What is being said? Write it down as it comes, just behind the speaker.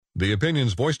The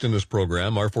opinions voiced in this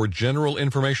program are for general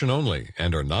information only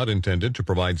and are not intended to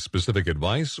provide specific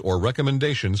advice or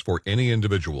recommendations for any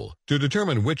individual. To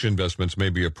determine which investments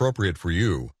may be appropriate for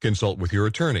you, consult with your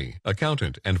attorney,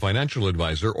 accountant, and financial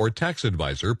advisor or tax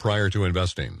advisor prior to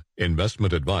investing.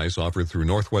 Investment advice offered through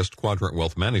Northwest Quadrant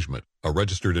Wealth Management, a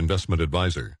registered investment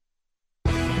advisor.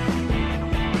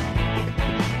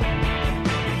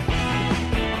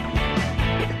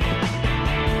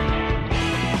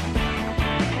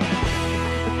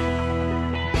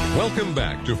 Welcome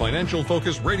back to Financial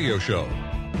Focus Radio Show.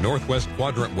 Northwest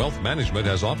Quadrant Wealth Management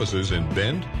has offices in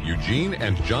Bend, Eugene,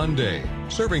 and John Day,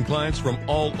 serving clients from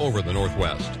all over the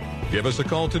Northwest. Give us a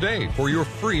call today for your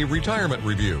free retirement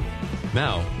review.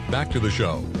 Now, back to the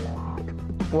show.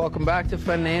 Welcome back to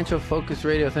Financial Focus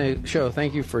Radio Show.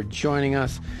 Thank you for joining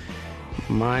us.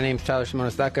 My name's Tyler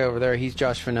Simonis. That guy over there, he's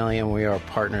Josh Finelli, and we are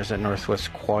partners at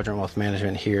Northwest Quadrant Wealth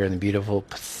Management here in the beautiful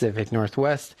Pacific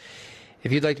Northwest.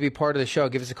 If you'd like to be part of the show,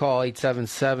 give us a call,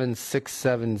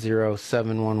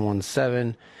 877-670-7117.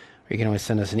 Or you can always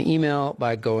send us an email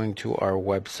by going to our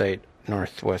website,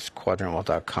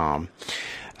 northwestquadrantwealth.com.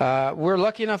 We're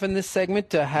lucky enough in this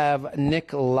segment to have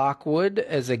Nick Lockwood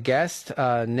as a guest.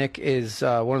 Nick is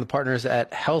one of the partners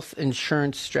at Health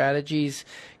Insurance Strategies.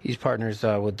 He's partners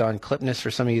with Don Klipnis, for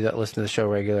some of you that listen to the show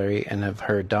regularly and have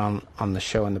heard Don on the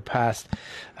show in the past.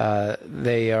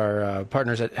 They are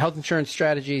partners at Health Insurance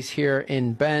Strategies here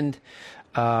in Bend.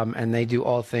 And they do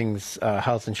all things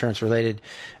health insurance related.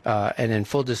 And in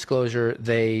full disclosure,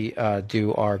 they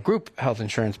do our group health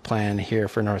insurance plan here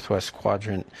for Northwest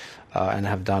Quadrant and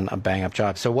have done a bang-up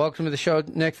job. So welcome to the show,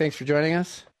 Nick. Thanks for joining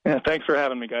us. Yeah, thanks for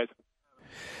having me, guys.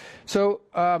 So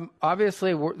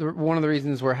obviously, one of the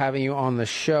reasons we're having you on the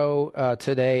show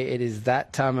today, it is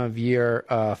that time of year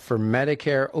for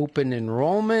Medicare open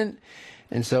enrollment.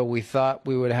 And so we thought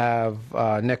we would have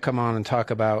Nick come on and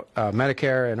talk about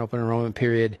Medicare and open enrollment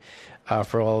period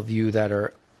for all of you that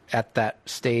are at that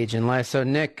stage in life. So,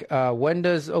 Nick, when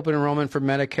does open enrollment for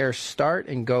Medicare start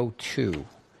and go to?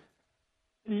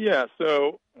 Yeah,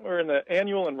 so we're in the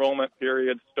annual enrollment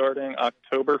period starting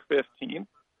October 15th,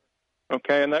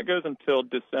 okay, and that goes until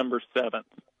December 7th.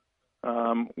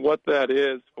 What that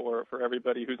is for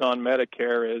everybody who's on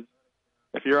Medicare is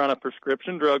if you're on a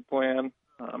prescription drug plan,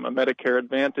 a Medicare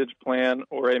Advantage plan,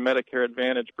 or a Medicare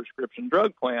Advantage prescription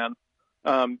drug plan,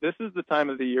 this is the time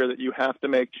of the year that you have to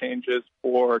make changes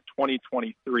for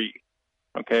 2023.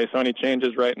 Okay, so any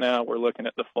changes right now, we're looking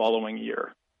at the following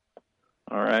year.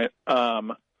 All right.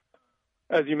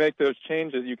 As you make those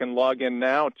changes, you can log in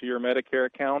now to your Medicare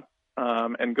account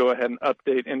and go ahead and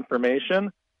update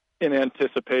information in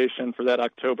anticipation for that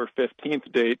October 15th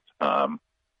date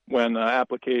when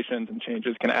applications and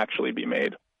changes can actually be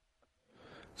made.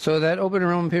 So that open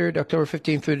enrollment period, October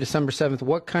 15th through December 7th,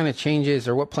 what kind of changes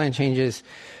or what plan changes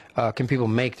can people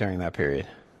make during that period?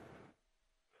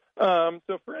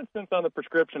 So, for instance, on the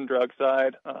prescription drug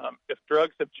side, if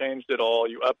drugs have changed at all,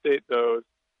 you update those,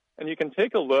 and you can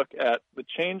take a look at the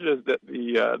changes that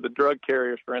the drug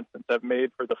carriers, for instance, have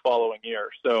made for the following year.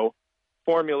 So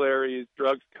formularies,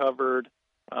 drugs covered,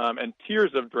 and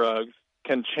tiers of drugs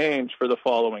can change for the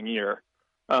following year.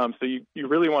 So you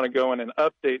really want to go in and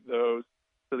update those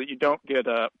so that you don't get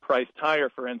priced higher,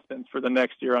 for instance, for the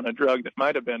next year on a drug that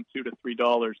might have been $2 to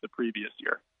 $3 the previous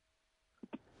year.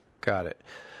 Got it.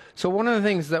 So one of the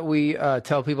things that we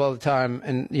tell people all the time,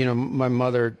 and, you know, my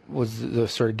mother was the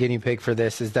sort of guinea pig for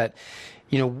this, is that,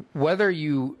 you know, whether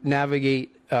you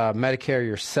navigate Medicare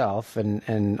yourself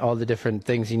and all the different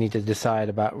things you need to decide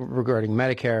about regarding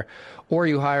Medicare, or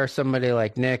you hire somebody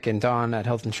like Nick and Don at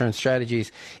Health Insurance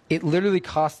Strategies, it literally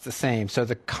costs the same. So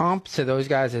the comp to those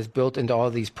guys is built into all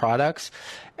of these products.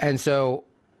 And so,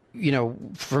 you know,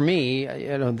 for me,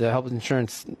 you know, the health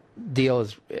insurance deal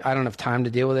is, I don't have time to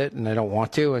deal with it and I don't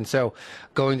want to. And so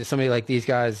going to somebody like these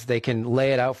guys, they can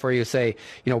lay it out for you, say,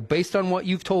 you know, based on what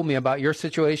you've told me about your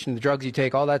situation, the drugs you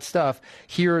take, all that stuff,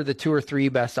 here are the 2 or 3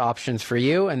 best options for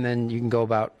you. And then you can go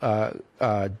about,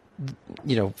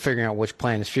 you know, figuring out which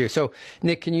plan is for you. So,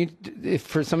 Nick, can you, if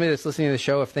for somebody that's listening to the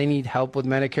show, if they need help with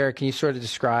Medicare, can you sort of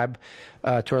describe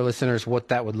to our listeners what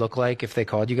that would look like if they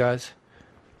called you guys?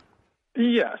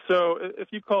 Yeah, so if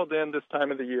you called in this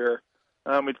time of the year,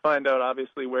 we'd find out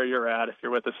obviously where you're at, if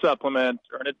you're with a supplement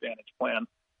or an Advantage plan.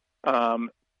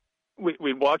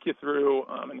 We'd walk you through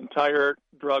an entire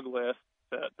drug list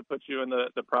to put you in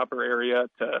the proper area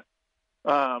to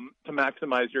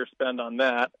maximize your spend on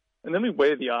that. And then we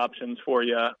weigh the options for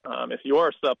you. If you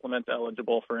are supplement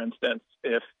eligible, for instance,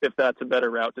 if that's a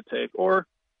better route to take, or,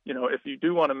 you know, if you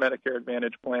do want a Medicare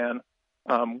Advantage plan,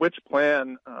 which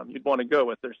plan you'd want to go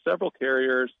with. There's several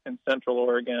carriers in Central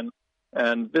Oregon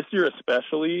And this year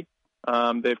especially,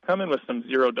 they've come in with some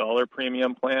 $0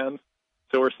 premium plans.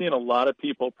 So we're seeing a lot of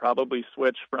people probably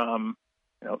switch from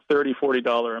 $30,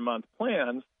 $40 a month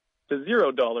plans to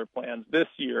 $0 plans this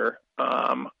year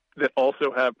that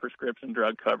also have prescription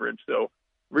drug coverage. So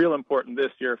real important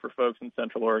this year for folks in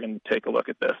Central Oregon to take a look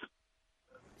at this.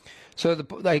 So,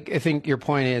 I think your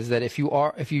point is that if you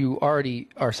already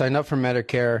are signed up for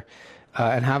Medicare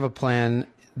and have a plan,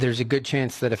 there's a good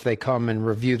chance that if they come and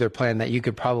review their plan, that you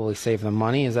could probably save them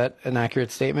money. Is that an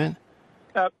accurate statement?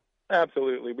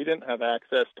 Absolutely. We didn't have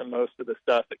access to most of the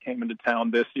stuff that came into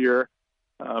town this year.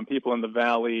 People in the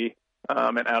Valley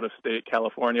and out of state,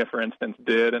 California, for instance,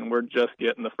 did, and we're just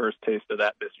getting the first taste of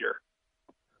that this year.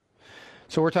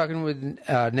 So we're talking with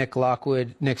Nick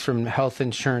Lockwood. Nick's from Health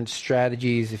Insurance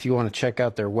Strategies. If you want to check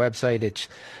out their website, it's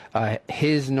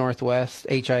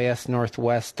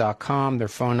hisnorthwest.com. Their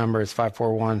phone number is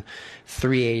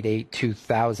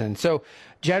 541-388-2000. So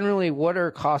generally, what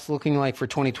are costs looking like for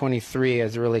 2023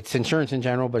 as it relates to insurance in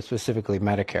general, but specifically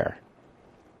Medicare?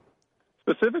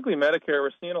 Specifically Medicare,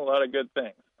 we're seeing a lot of good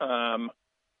things.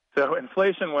 So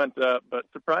inflation went up, but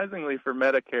surprisingly for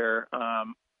Medicare,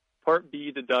 Part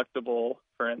B deductible,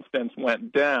 for instance,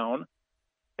 went down,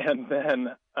 and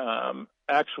then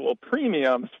actual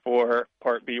premiums for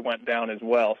Part B went down as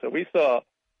well. So we saw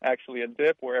actually a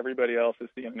dip where everybody else is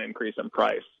seeing an increase in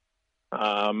price,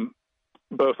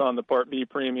 both on the Part B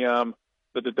premium,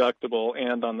 the deductible,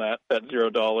 and on that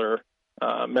 $0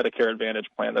 Medicare Advantage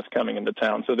plan that's coming into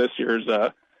town. So this year's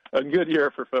a good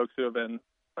year for folks who have been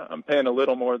paying a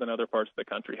little more than other parts of the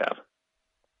country have.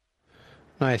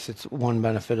 Nice. It's one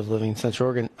benefit of living in Central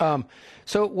Oregon.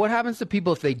 So what happens to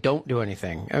people if they don't do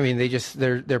anything? I mean, they just,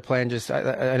 their plan just,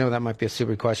 I know that might be a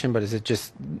stupid question, but is it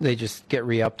just, they just get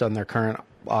re-upped on their current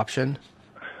option?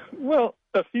 Well,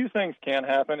 a few things can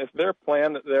happen. If their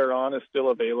plan that they're on is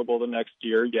still available the next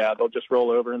year, yeah, they'll just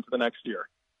roll over into the next year.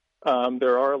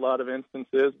 There are a lot of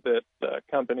instances that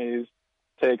companies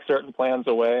take certain plans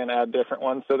away and add different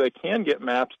ones, so they can get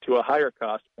mapped to a higher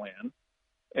cost plan.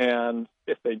 And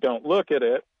if they don't look at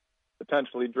it,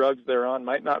 potentially drugs they're on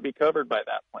might not be covered by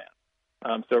that plan.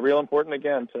 So real important,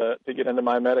 again, to get into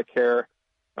My Medicare,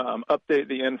 update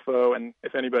the info, and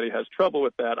if anybody has trouble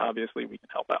with that, obviously we can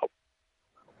help out.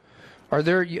 Are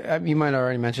there, you might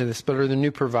already mention this, but are there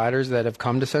new providers that have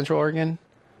come to Central Oregon?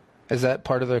 Is that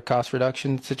part of the cost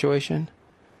reduction situation?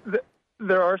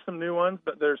 There are some new ones,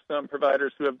 but there's some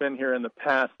providers who have been here in the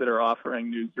past that are offering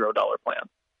new $0 plans.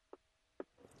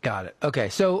 Got it. Okay.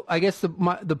 So I guess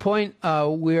the point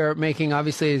we're making,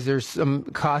 obviously, is there's some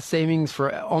cost savings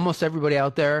for almost everybody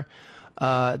out there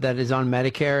that is on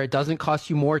Medicare. It doesn't cost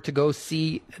you more to go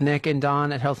see Nick and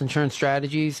Don at Health Insurance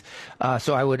Strategies.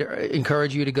 So I would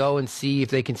encourage you to go and see if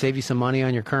they can save you some money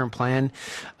on your current plan.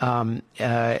 So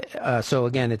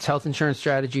again, it's Health Insurance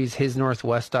Strategies,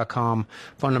 hisnorthwest.com,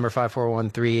 phone number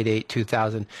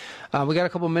 541-388-2000. We got a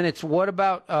couple minutes. What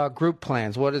about group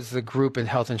plans? What does the group and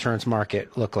health insurance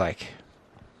market look like?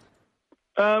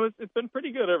 It's been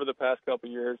pretty good over the past couple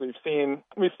of years. We've seen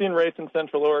rates in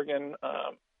Central Oregon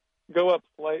go up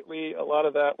slightly. A lot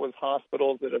of that was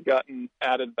hospitals that have gotten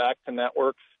added back to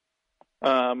networks.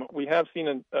 We have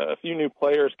seen a few new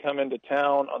players come into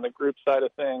town on the group side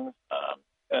of things,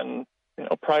 and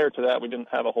prior to that, we didn't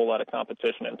have a whole lot of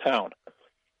competition in town.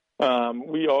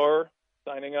 We are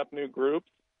signing up new groups.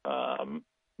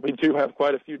 We do have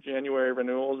quite a few January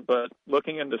renewals, but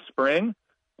looking into spring,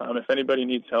 if anybody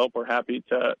needs help, we're happy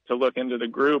to look into the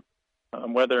group.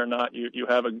 Whether or not you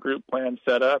have a group plan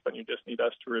set up and you just need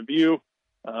us to review,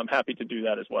 I'm happy to do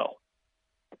that as well.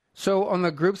 So on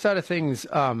the group side of things,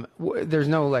 there's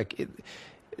no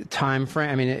time frame.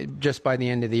 I mean, just by the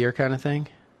end of the year kind of thing?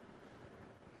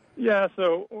 Yeah,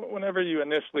 so whenever you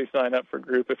initially sign up for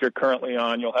group, if you're currently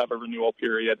on, you'll have a renewal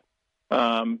period.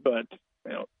 But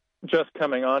just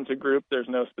coming on to group, there's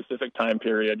no specific time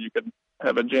period. You could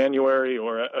have a January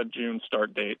or a June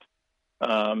start date.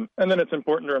 And then it's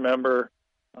important to remember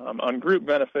on group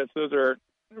benefits, those are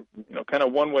kind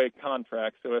of one-way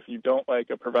contracts. So if you don't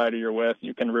like a provider you're with,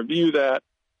 you can review that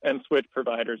and switch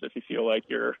providers if you feel like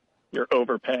you're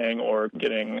overpaying or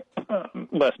getting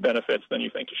less benefits than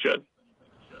you think you should.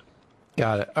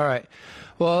 Got it. All right.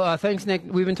 Well, thanks, Nick.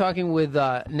 We've been talking with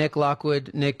Nick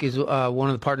Lockwood. Nick is one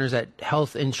of the partners at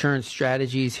Health Insurance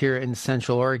Strategies here in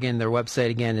Central Oregon. Their website,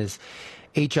 again, is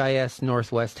HIS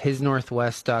Northwest,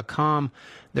 hisnorthwest.com.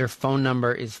 Their phone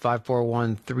number is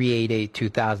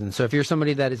 541-388-2000. So if you're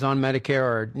somebody that is on Medicare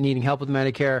or needing help with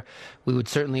Medicare, we would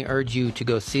certainly urge you to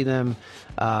go see them.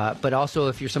 But also,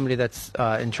 if you're somebody that's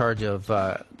in charge of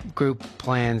group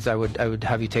plans, I would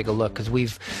have you take a look, because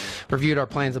we've reviewed our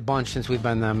plans a bunch since we've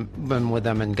been with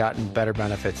them and gotten better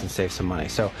benefits and saved some money.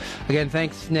 So again,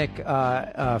 thanks, Nick,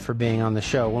 for being on the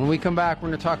show. When we come back, we're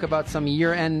going to talk about some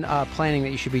year-end planning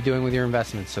that you should be doing with your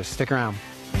investments. So stick around.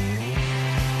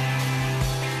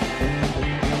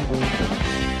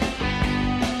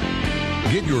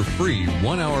 Get your free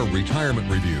 1-hour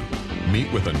retirement review.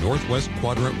 Meet with a Northwest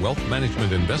Quadrant Wealth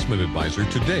Management Investment Advisor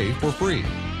today for free.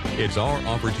 It's our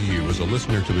offer to you as a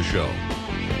listener to the show.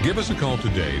 Give us a call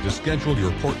today to schedule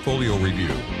your portfolio review.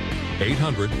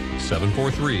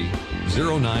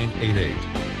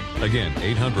 800-743-0988. Again,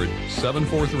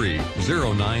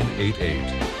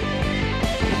 800-743-0988.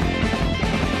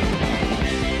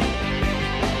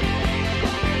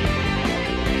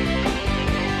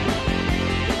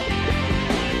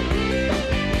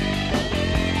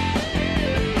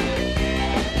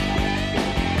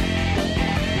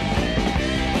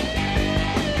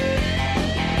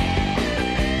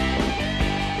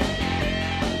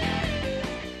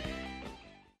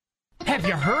 Have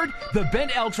you heard? The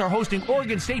Bend Elks are hosting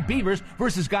Oregon State Beavers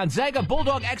versus Gonzaga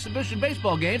Bulldog exhibition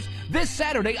baseball games this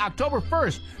Saturday, October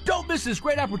 1st. Don't miss this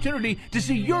great opportunity to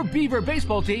see your Beaver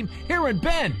baseball team here in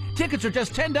Bend. Tickets are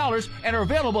just $10 and are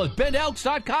available at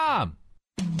bendelks.com.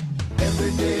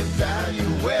 Everyday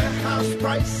value, warehouse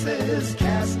prices,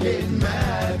 Cascade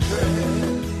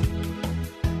Mattress.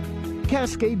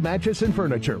 Cascade Mattress and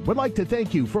Furniture would like to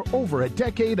thank you for over a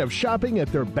decade of shopping at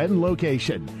their Bend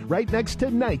location, right next to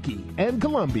Nike and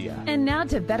Columbia. And now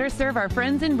to better serve our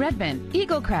friends in Redmond,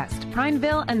 Eagle Crest,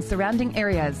 Prineville, and surrounding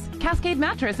areas, Cascade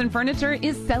Mattress and Furniture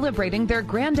is celebrating their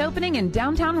grand opening in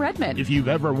downtown Redmond. If you've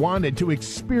ever wanted to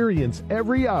experience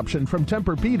every option from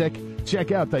Tempur-Pedic,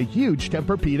 check out the huge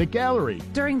Tempur-Pedic gallery.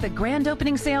 During the grand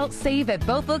opening sale, save at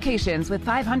both locations with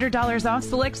 $500 off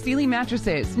select Sealy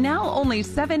mattresses, now only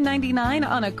 $7.99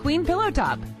 on a queen pillow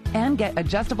top. And get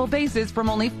adjustable bases from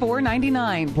only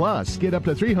 $4.99. Plus, get up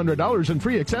to $300 in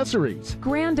free accessories.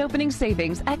 Grand opening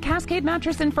savings at Cascade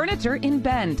Mattress and Furniture in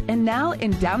Bend and now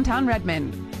in downtown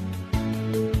Redmond.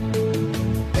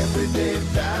 Everyday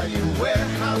value,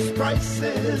 warehouse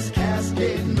prices,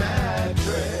 Cascade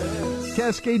Mattress.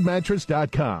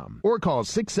 CascadeMattress.com or call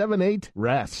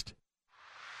 678-REST.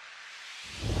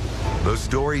 The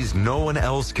stories no one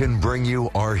else can bring you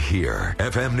are here.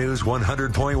 FM News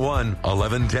 100.1,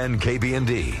 1110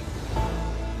 KBND.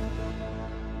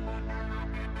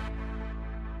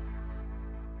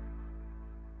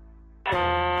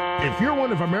 If you're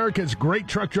one of America's great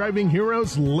truck driving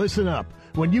heroes, listen up.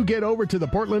 When you get over to the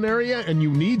Portland area and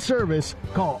you need service,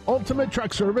 call Ultimate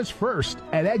Truck Service first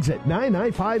at exit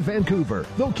 995 Vancouver.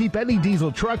 They'll keep any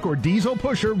diesel truck or diesel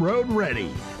pusher road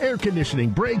ready. Air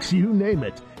conditioning, brakes, you name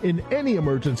it. In any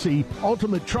emergency,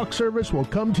 Ultimate Truck Service will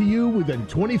come to you within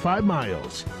 25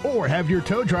 miles. Or have your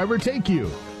tow driver take you.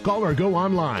 Call or go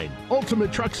online.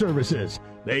 Ultimate Truck Services.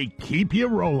 They keep you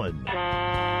rolling.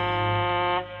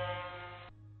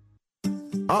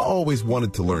 I always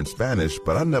wanted to learn Spanish,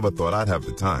 but I never thought I'd have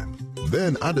the time.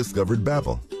 Then I discovered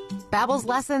Babbel. Babbel's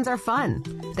lessons are fun.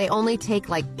 They only take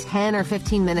like 10 or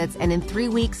 15 minutes, and in 3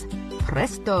 weeks,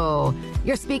 presto,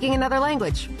 you're speaking another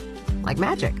language. Like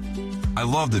magic. I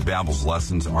love that Babbel's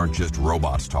lessons aren't just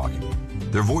robots talking.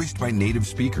 They're voiced by native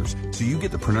speakers, so you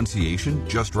get the pronunciation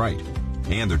just right.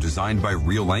 And they're designed by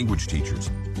real language teachers,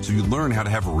 so you learn how to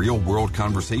have real-world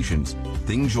conversations,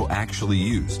 things you'll actually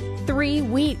use. 3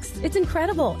 weeks. It's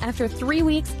incredible. After 3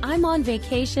 weeks, I'm on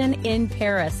vacation in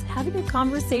Paris, having a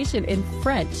conversation in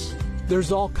French.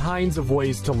 There's all kinds of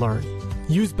ways to learn.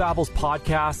 Use Babbel's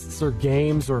podcasts or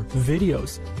games or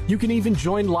videos. You can even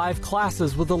join live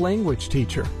classes with a language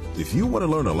teacher. If you want to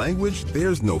learn a language,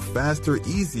 there's no faster,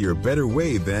 easier, better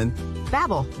way than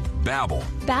Babbel. Babbel.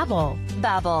 Babbel.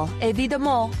 Babbel,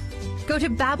 évidemment. Go to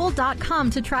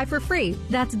Babbel.com to try for free.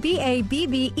 That's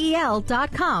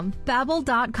Babbel.com.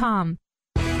 Babbel.com.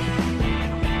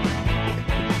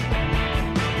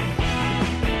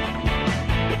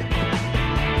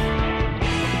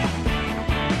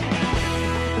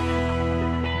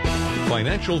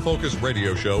 Financial Focus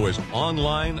Radio Show is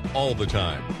online all the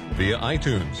time via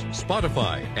iTunes,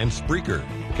 Spotify, and Spreaker.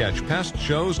 Catch past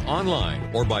shows online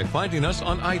or by finding us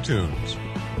on iTunes.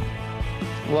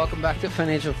 Welcome back to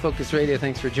Financial Focus Radio.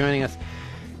 Thanks for joining us.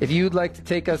 If you'd like to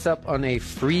take us up on a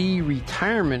free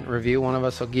retirement review, one of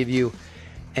us will give you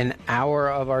an hour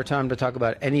of our time to talk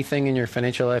about anything in your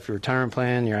financial life, your retirement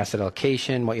plan, your asset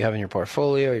allocation, what you have in your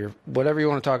portfolio, your whatever you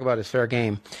want to talk about is fair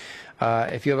game.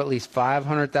 If you have at least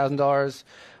 $500,000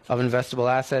 of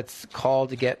investable assets, call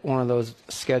to get one of those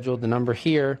scheduled. The number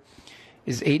here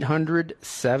is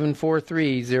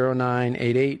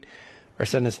 800-743-0988, or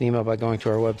send us an email by going to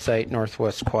our website,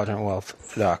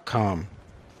 northwestquadrantwealth.com.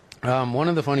 One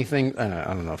of the funny things, I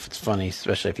don't know if it's funny,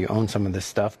 especially if you own some of this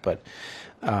stuff, but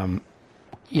I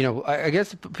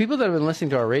guess people that have been listening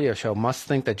to our radio show must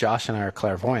think that Josh and I are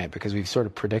clairvoyant because we've sort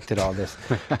of predicted all this.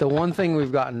 The one thing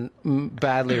we've gotten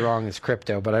badly wrong is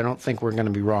crypto, but I don't think we're going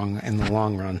to be wrong in the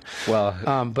long run. Well,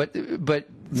 but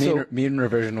mean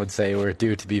reversion would say we're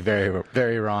due to be very,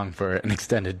 very wrong for an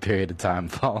extended period of time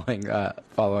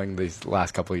following these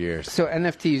last couple of years. So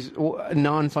NFTs,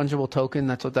 non-fungible token,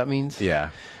 that's what that means?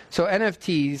 Yeah. So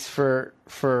NFTs for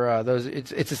those,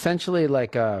 it's essentially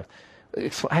like a.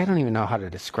 I don't even know how to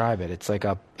describe it. It's like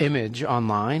a image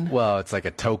online. Well, it's like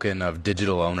a token of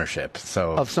digital ownership.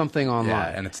 So of something online. Yeah,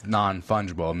 and it's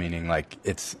non-fungible, meaning like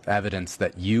it's evidence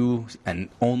that you and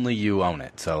only you own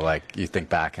it. So like you think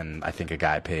back, and I think a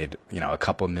guy paid a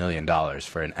couple $1 million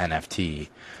for an NFT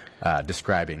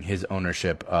describing his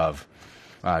ownership of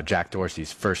Jack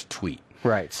Dorsey's first tweet.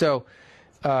 Right. So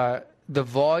the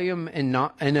volume in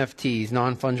NFTs,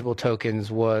 non-fungible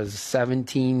tokens, was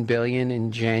 17 billion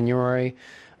in January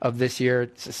of this year.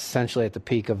 It's essentially at the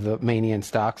peak of the mania in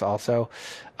stocks also.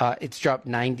 It's dropped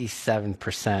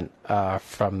 97%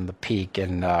 from the peak.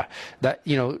 And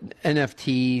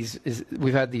NFTs,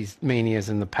 we've had these manias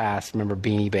in the past. Remember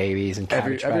Beanie Babies and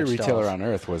Cabbage Patch Every retailer dolls. on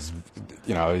earth was,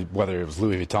 whether it was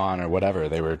Louis Vuitton or whatever,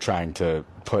 they were trying to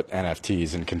put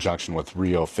NFTs in conjunction with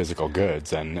real physical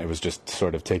goods. And it was just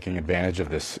sort of taking advantage of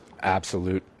this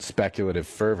absolute speculative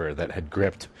fervor that had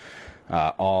gripped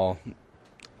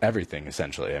everything,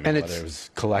 essentially. I mean, whether it was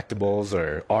collectibles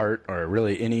or art or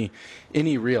really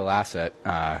any real asset,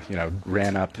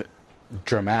 ran up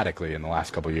dramatically in the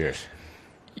last couple of years.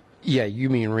 Yeah, you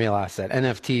mean real asset.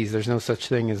 NFTs, there's no such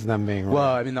thing as them being real.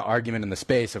 Well, I mean, the argument in the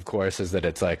space, of course, is that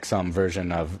it's like some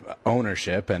version of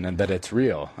ownership and that it's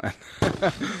real.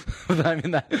 I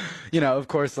mean, of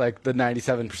course, like the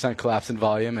 97% collapse in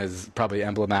volume is probably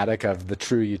emblematic of the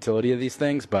true utility of these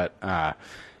things. But,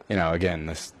 again,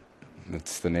 it's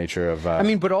the nature of...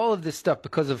 but all of this stuff,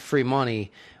 because of free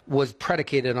money, was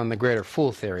predicated on the greater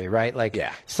fool theory, right? Like,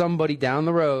 somebody down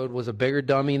the road was a bigger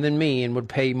dummy than me and would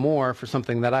pay more for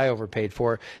something that I overpaid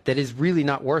for that is really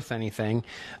not worth anything.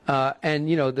 The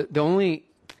only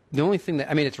thing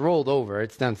that, it's rolled over.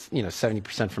 It's down,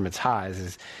 70% from its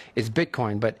highs is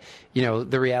Bitcoin. But,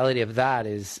 the reality of that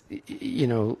is,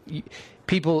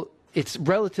 people... It's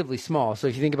relatively small. So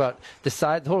if you think about the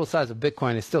total size of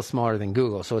Bitcoin is still smaller than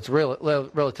Google. So it's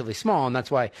relatively small, and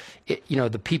that's why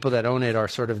the people that own it are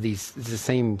sort of the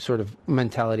same sort of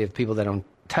mentality of people that own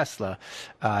Tesla.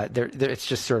 It's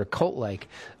just sort of cult-like.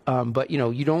 But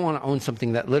you don't want to own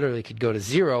something that literally could go to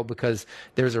zero because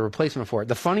there's a replacement for it.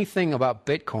 The funny thing about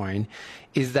Bitcoin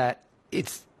is that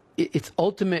its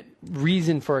ultimate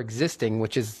reason for existing,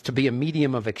 which is to be a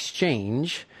medium of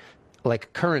exchange,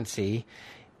 like currency.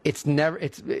 It's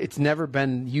never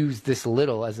been used this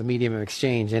little as a medium of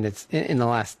exchange, and it's in the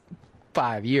last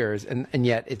 5 years, and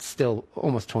yet it's still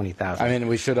almost 20,000. I mean,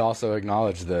 we should also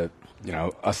acknowledge the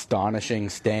astonishing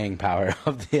staying power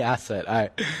of the asset.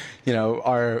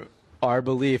 Our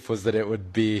belief was that it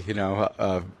would be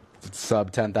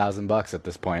sub $10,000 at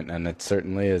this point, and it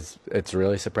certainly is. It's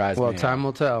really surprised me. Well, time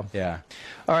will tell. Yeah.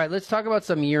 All right, let's talk about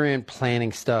some year-end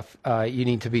planning stuff you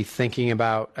need to be thinking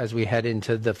about as we head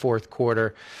into the fourth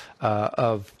quarter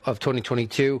of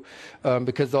 2022,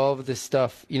 because all of this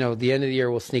stuff, the end of the year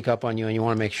will sneak up on you, and you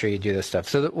want to make sure you do this stuff.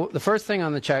 So the first thing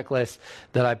on the checklist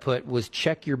that I put was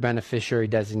check your beneficiary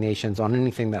designations on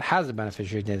anything that has a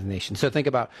beneficiary designation. So think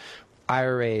about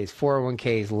IRAs,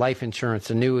 401ks, life insurance,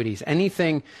 annuities,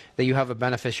 anything that you have a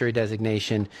beneficiary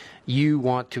designation, you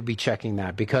want to be checking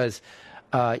that, because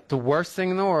the worst thing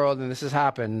in the world, and this has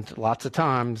happened lots of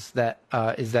times,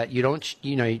 is that you don't,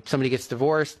 somebody gets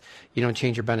divorced, you don't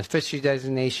change your beneficiary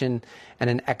designation, and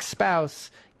an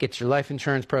ex-spouse gets your life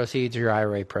insurance proceeds or your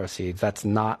IRA proceeds. That's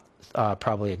not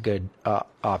probably a good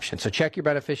option. So check your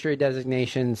beneficiary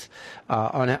designations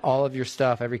on all of your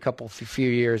stuff every few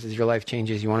years as your life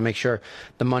changes. You want to make sure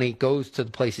the money goes to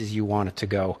the places you want it to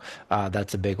go.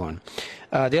 That's a big one.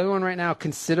 The other one right now,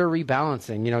 consider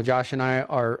rebalancing. Josh and I,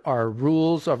 our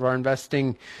rules of our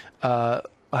investing, how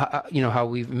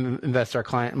we invest our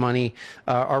client money.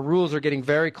 Our rules are getting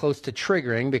very close to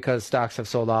triggering because stocks have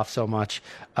sold off so much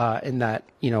in that,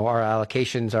 our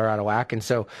allocations are out of whack. And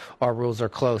so our rules are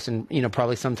close. And,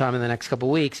 probably sometime in the next couple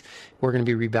of weeks, we're going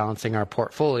to be rebalancing our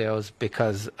portfolios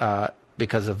because,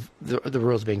 because of the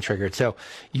rules being triggered. So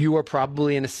you are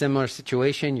probably in a similar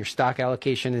situation. Your stock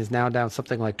allocation is now down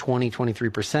something like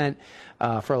 23%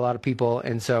 for a lot of people.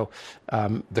 And so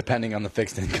depending on the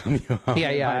fixed income you own.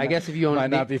 Yeah. I guess if you own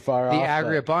might not be far off,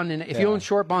 aggregate bond, and if you own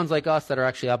short bonds like us that are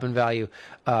actually up in value,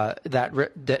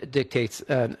 that dictates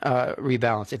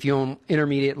rebalance. If you own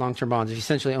intermediate long-term bonds, if you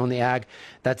essentially own the ag,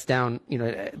 that's down,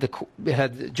 it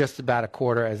had just about a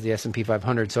quarter as the S&P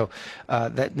 500. So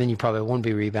then you probably won't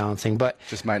be rebalancing. But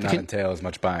just might not entail as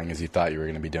much buying as you thought you were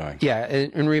going to be doing. Yeah,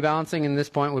 and rebalancing in this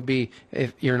point would be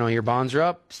if your bonds are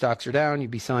up, stocks are down,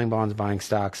 you'd be selling bonds, buying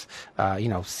stocks.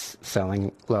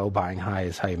 Selling low, buying high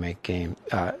is how you make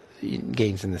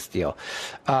gains in this deal.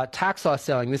 Tax loss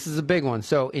selling, this is a big one.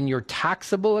 So in your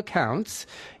taxable accounts,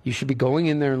 you should be going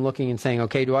in there and looking and saying,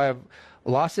 okay, do I have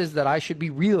losses that I should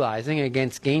be realizing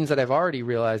against gains that I've already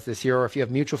realized this year? Or if you have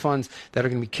mutual funds that are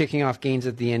going to be kicking off gains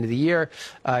at the end of the year,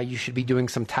 you should be doing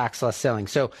some tax loss selling.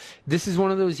 So this is one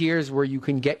of those years where you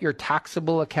can get your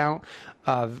taxable account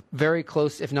very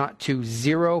close, if not to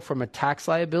zero, from a tax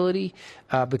liability,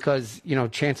 because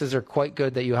chances are quite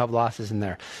good that you have losses in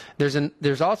there.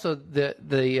 There's also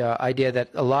the idea that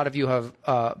a lot of you have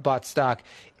bought stock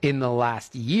in the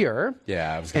last year.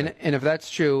 Yeah, and if that's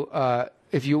true.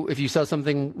 If you sell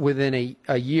something within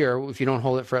a year, if you don't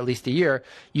hold it for at least a year,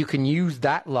 you can use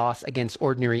that loss against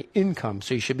ordinary income.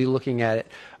 So you should be looking at it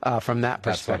from that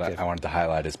perspective. That's what I wanted to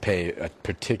highlight, is pay a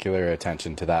particular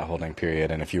attention to that holding period.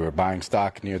 And if you were buying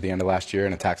stock near the end of last year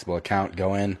in a taxable account,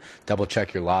 go in, double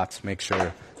check your lots, make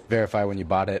sure, verify when you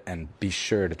bought it, and be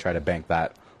sure to try to bank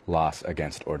that loss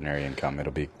against ordinary income.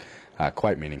 It'll be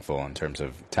quite meaningful in terms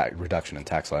of reduction in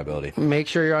tax liability. Make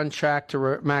sure you're on track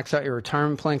to max out your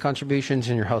retirement plan contributions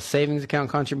and your health savings account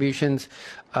contributions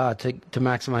to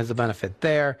maximize the benefit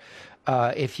there.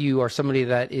 If you are somebody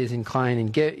that is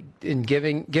inclined in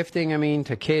gifting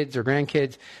to kids or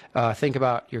grandkids, think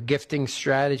about your gifting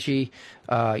strategy.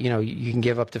 You can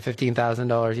give up to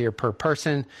 $15,000 a year per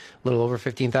person, a little over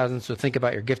 $15,000. So think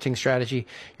about your gifting strategy.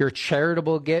 Your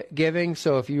charitable giving.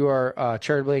 So if you are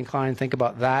charitably inclined, think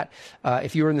about that.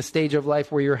 If you're in the stage of life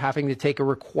where you're having to take a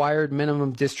required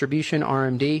minimum distribution,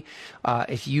 RMD,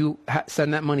 if you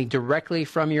send that money directly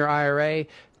from your IRA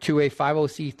to a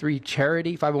 501c3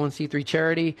 charity,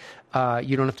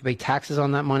 you don't have to pay taxes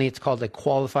on that money. It's called a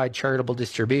qualified charitable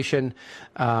distribution.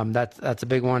 That's a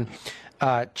big one.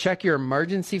 Check your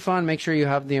emergency fund. Make sure you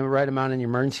have the right amount in your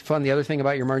emergency fund. The other thing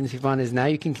about your emergency fund is now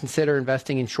you can consider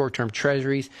investing in short-term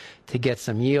treasuries to get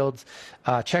some yields.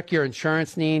 Check your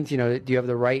insurance needs. Do you have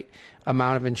the right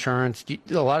amount of insurance?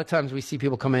 A lot of times we see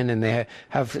people come in and they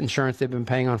have insurance they've been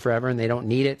paying on forever and they don't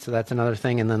need it. So that's another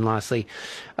thing. And then lastly,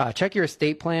 check your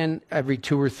estate plan every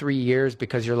 2 or 3 years,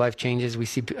 because your life changes. We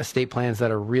see estate plans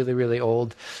that are really, really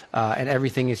old and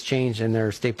everything has changed and their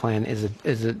estate plan is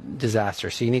a disaster.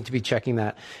 So you need to be checking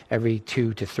that every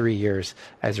 2 to 3 years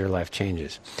as your life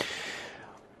changes.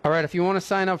 All right, if you want to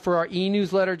sign up for our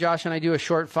e-newsletter, Josh and I do a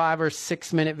short 5 or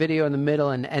 6 minute video in the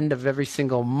middle and end of every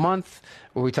single month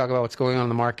where we talk about what's going on in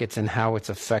the markets and how it's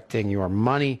affecting your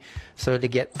money. So to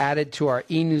get added to our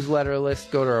e-newsletter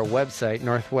list, go to our website,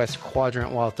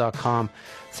 northwestquadrantwealth.com.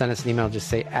 Send us an email, just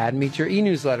say, add me to your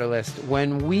e-newsletter list.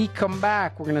 When we come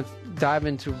back, we're going to dive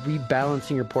into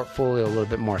rebalancing your portfolio a little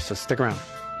bit more, so stick around.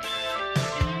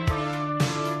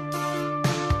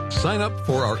 Sign up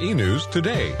for our e-news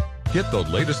today. Get the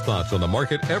latest thoughts on the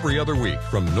market every other week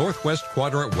from Northwest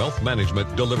Quadrant Wealth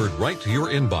Management, delivered right to your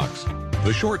inbox.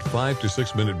 The short 5 to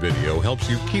 6 minute video helps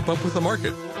you keep up with the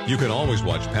market. You can always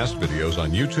watch past videos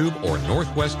on YouTube or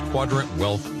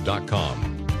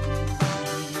northwestquadrantwealth.com.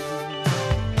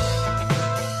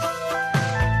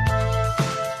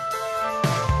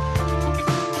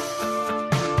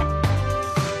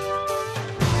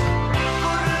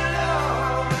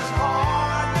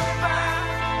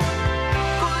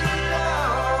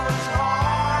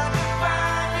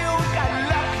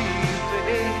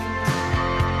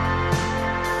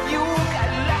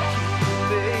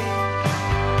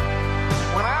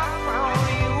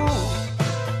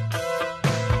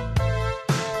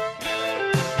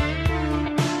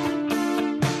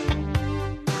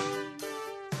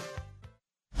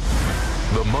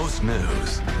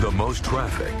 News, the most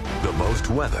traffic, the most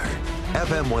weather.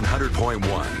 FM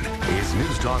 100.1 is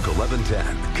News Talk 1110,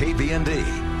 KBND,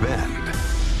 Bend.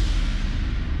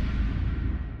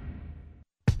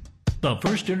 The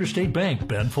First Interstate Bank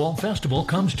Bend Fall Festival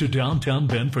comes to downtown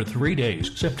Bend for 3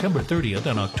 days, September 30th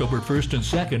and October 1st and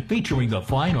 2nd, featuring the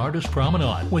Fine Artist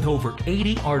Promenade with over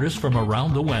 80 artists from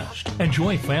around the West.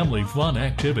 Enjoy family fun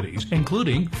activities,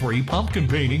 including free pumpkin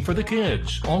painting for the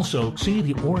kids. Also, see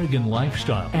the Oregon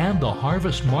lifestyle and the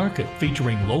Harvest Market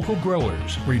featuring local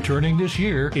growers. Returning this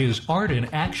year is Art in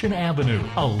Action Avenue,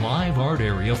 a live art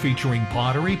area featuring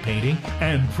pottery, painting,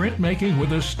 and printmaking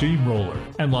with a steamroller.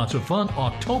 And lots of fun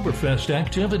Oktoberfest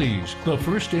activities. The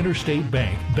First Interstate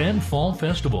Bank Bend Fall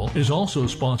Festival is also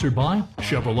sponsored by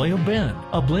Chevrolet of Bend,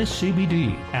 A Bliss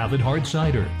CBD, Avid Hard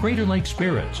Cider, Crater Lake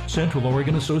Spirits, Central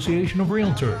Oregon Association of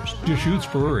Realtors, Deschutes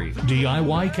Brewery,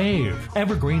 DIY Cave,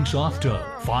 Evergreen Soft Tub,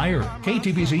 Fire,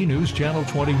 KTVZ News Channel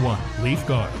 21, Leaf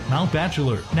Guard, Mount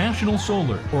Bachelor, National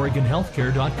Solar,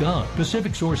 OregonHealthcare.gov,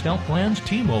 Pacific Source Health Plans,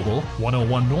 T-Mobile,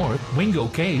 101 North, Wingo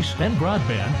Case, Bend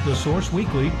Broadband, The Source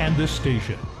Weekly, and this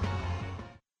station.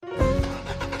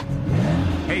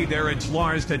 Hey there, it's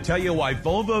Lars to tell you why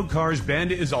Volvo Cars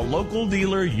Bend is a local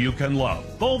dealer you can love.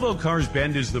 Volvo Cars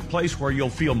Bend is the place where you'll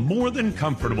feel more than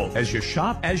comfortable as you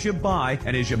shop, as you buy,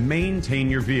 and as you maintain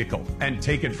your vehicle. And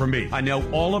take it from me, I know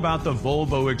all about the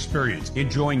Volvo experience,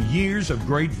 enjoying years of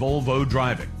great Volvo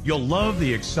driving. You'll love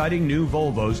the exciting new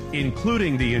Volvos,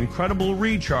 including the incredible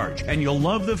Recharge. And you'll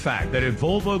love the fact that at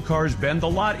Volvo Cars Bend, the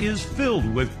lot is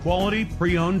filled with quality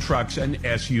pre-owned trucks and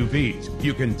SUVs.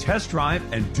 You can test drive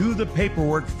and do the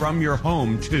paperwork from your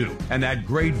home, too. And that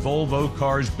great Volvo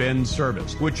Cars Bend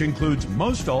service, which includes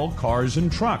most all cars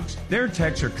and trucks. Their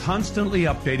techs are constantly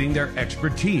updating their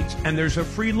expertise. And there's a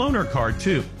free loaner card,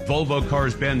 too. Volvo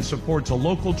Cars Bend supports a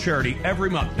local charity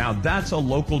every month. Now that's a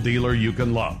local dealer you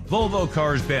can love. Volvo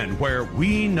Cars Bend, where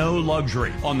we know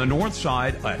luxury. On the north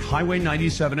side at Highway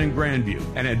 97 in Grandview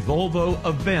and at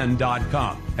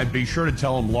VolvoofBend.com. And be sure to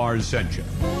tell them Lars sent you.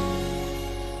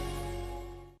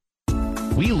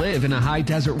 We live in a high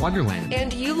desert wonderland.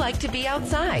 And you like to be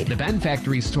outside. The Bend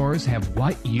Factory stores have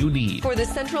what you need for the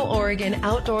Central Oregon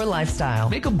outdoor lifestyle.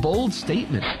 Make a bold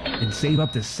statement and save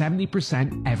up to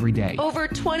 70% every day. Over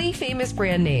 20 famous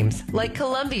brand names like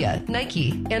Columbia,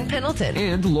 Nike, and Pendleton.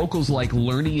 And locals like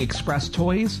Learning Express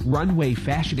Toys, Runway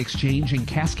Fashion Exchange, and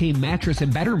Cascade Mattress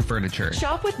and Bedroom Furniture.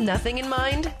 Shop with nothing in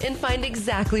mind and find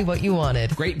exactly what you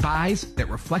wanted. Great buys that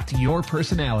reflect your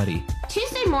personality.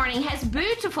 Tuesday morning has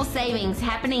beautiful savings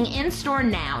happening in-store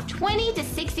now. 20 to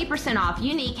 60% off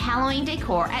unique Halloween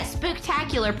decor at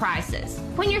spectacular prices.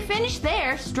 When you're finished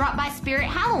there, drop by Spirit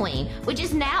Halloween, which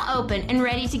is now open and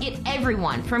ready to get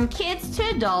everyone from kids to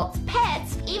adults,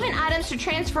 pets, even items to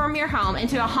transform your home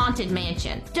into a haunted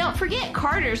mansion. Don't forget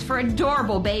Carter's for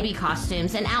adorable baby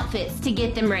costumes and outfits to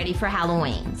get them ready for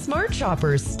Halloween. Smart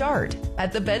shoppers start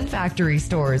at the Bend Factory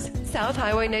stores, South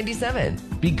Highway 97.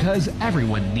 Because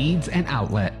everyone needs an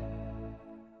outlet.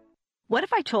 What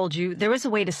if I told you there was a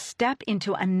way to step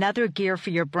into another gear for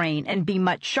your brain and be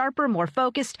much sharper, more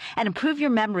focused, and improve your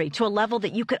memory to a level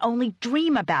that you could only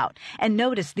dream about and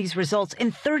notice these results in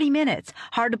 30 minutes?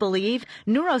 Hard to believe?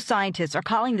 Neuroscientists are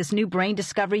calling this new brain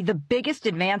discovery the biggest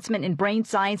advancement in brain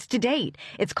science to date.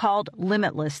 It's called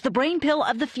Limitless, the brain pill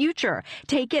of the future.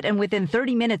 Take it and within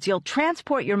 30 minutes you'll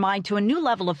transport your mind to a new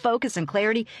level of focus and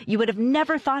clarity you would have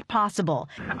never thought possible.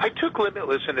 I took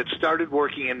Limitless and it started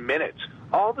working in minutes.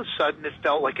 All of a sudden, it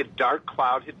felt like a dark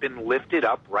cloud had been lifted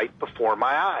up right before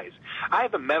my eyes. I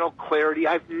have a mental clarity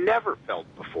I've never felt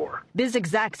before. Biz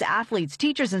execs, athletes,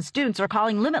 teachers, and students are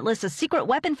calling Limitless a secret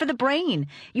weapon for the brain.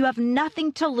 You have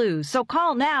nothing to lose, so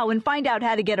call now and find out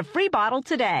how to get a free bottle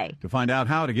today. To find out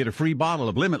how to get a free bottle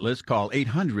of Limitless, call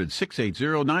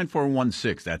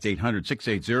 800-680-9416. That's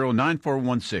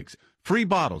 800-680-9416. Free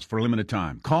bottles for a limited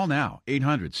time. Call now.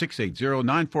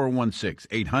 800-680-9416.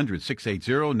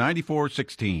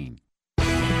 800-680-9416.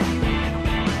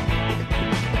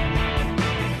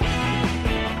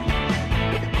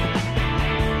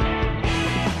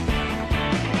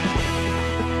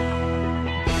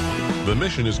 The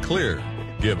mission is clear.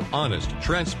 Give honest,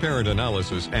 transparent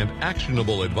analysis and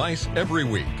actionable advice every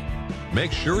week.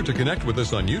 Make sure to connect with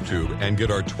us on YouTube and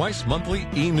get our twice-monthly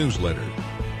e-newsletter.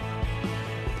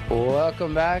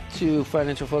 Welcome back to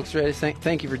Financial Focus Radio.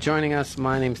 Thank you for joining us.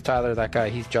 My name's Tyler. That guy,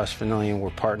 he's Josh Finelli. We're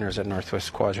partners at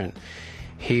Northwest Quadrant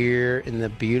here in the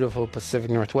beautiful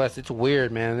Pacific Northwest. It's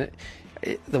weird, man.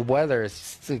 The weather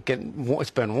it's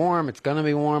been warm. It's gonna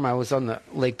be warm. I was on the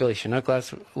Lake Billy Chinook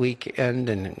last weekend,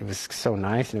 and it was so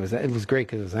nice, and it was great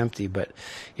because it was empty. But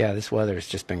yeah, this weather has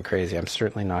just been crazy. I'm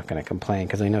certainly not going to complain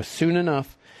because I know soon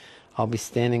enough I'll be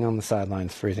standing on the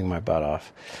sidelines freezing my butt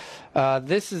off.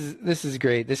 This is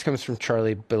great. This comes from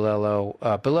Charlie Bilello.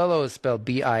 Bilello is spelled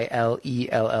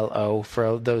Bilello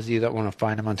for those of you that want to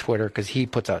find him on Twitter, because he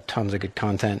puts out tons of good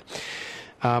content.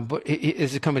 But it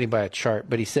is accompanied by a chart.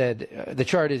 But he said the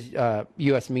chart is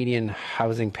U.S. median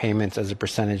housing payments as a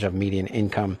percentage of median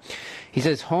income. He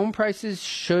says home prices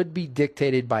should be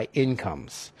dictated by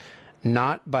incomes,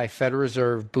 not by Federal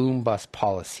Reserve boom-bust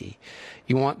policy.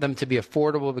 You want them to be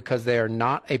affordable because they are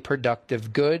not a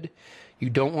productive good. You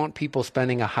don't want people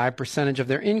spending a high percentage of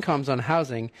their incomes on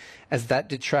housing, as that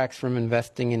detracts from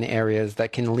investing in areas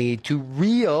that can lead to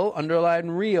real,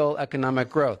 underlying real economic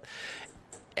growth.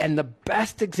 And the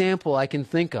best example I can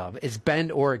think of is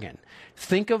Bend, Oregon.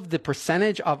 Think of the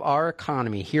percentage of our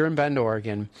economy here in Bend,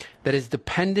 Oregon that is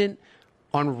dependent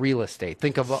on real estate.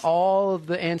 Think of all of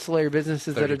the ancillary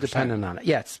businesses 30%. That are dependent on it.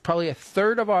 Yes, probably a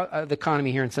third of the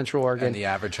economy here in Central Oregon. And the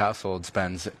average household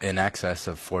spends in excess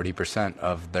of 40%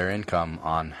 of their income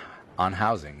on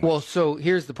housing. Well, so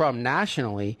here's the problem.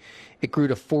 Nationally, it grew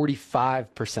to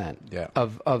 45%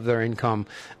 of their income,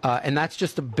 and that's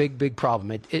just a big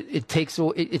problem.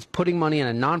 It's putting money in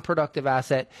a non-productive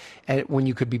asset when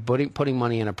you could be putting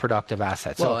money in a productive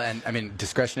asset. Well, and I mean,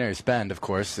 discretionary spend, of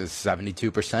course, is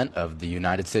 72% of the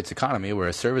United States economy. We're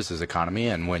a services economy,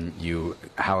 and when you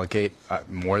allocate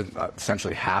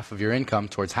essentially half of your income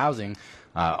towards housing,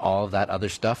 all of that other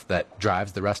stuff that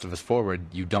drives the rest of us forward,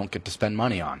 you don't get to spend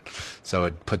money on. So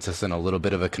it puts us in a little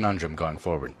bit of a conundrum going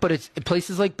forward. But it's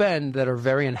places like Bend that are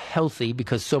very unhealthy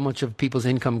because so much of people's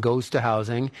income goes to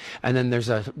housing, and then there's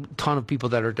a ton of people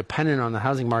that are dependent on the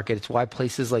housing market. It's why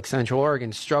places like Central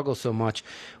Oregon struggle so much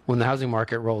when the housing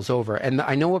market rolls over. And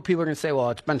I know what people are going to say, well,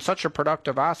 it's been such a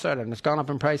productive asset and it's gone up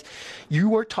in price.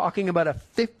 You are talking about a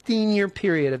 15-year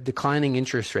period of declining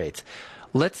interest rates.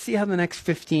 Let's see how the next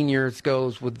 15 years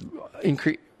goes with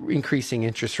increasing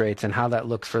interest rates and how that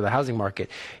looks for the housing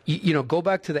market. You know, go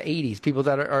back to the 80s. People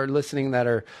that are listening that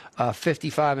are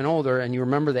 55 and older, and you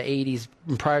remember the 80s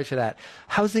and prior to that,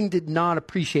 housing did not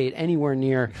appreciate anywhere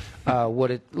near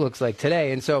what it looks like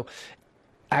today. And so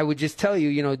I would just tell you,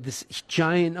 you know, this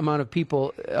giant amount of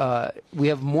people, we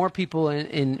have more people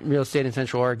in real estate in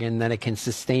Central Oregon than it can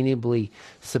sustainably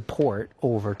support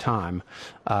over time.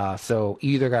 So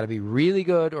you either got to be really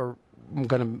good or I'm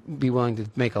going to be willing to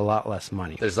make a lot less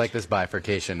money. There's like this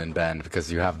bifurcation in Bend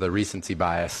because you have the recency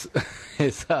bias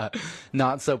is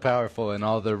not so powerful in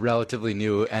all the relatively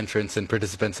new entrants and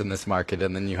participants in this market.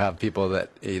 And then you have people that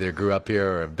either grew up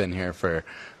here or have been here for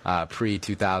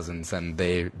pre-2000s, and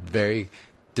they very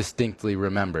distinctly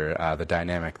remember the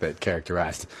dynamic that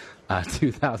characterized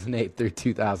 2008 through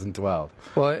 2012.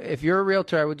 Well, if you're a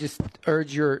realtor, I would just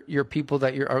urge your people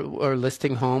that are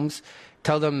listing homes,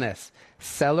 tell them this: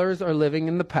 sellers are living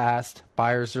in the past,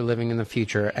 buyers are living in the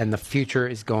future, and the future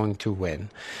is going to win.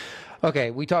 Okay,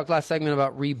 we talked last segment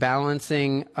about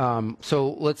rebalancing,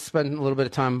 so let's spend a little bit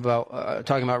of time about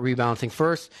talking about rebalancing.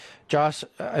 First, Josh,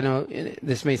 I know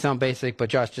this may sound basic, but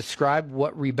Josh, describe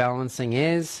what rebalancing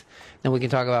is. Then we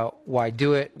can talk about why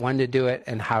do it, when to do it,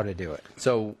 and how to do it.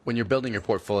 So when you're building your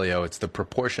portfolio, it's the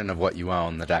proportion of what you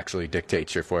own that actually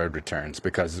dictates your forward returns,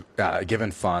 because given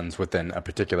funds within a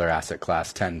particular asset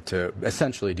class tend to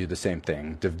essentially do the same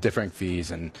thing, different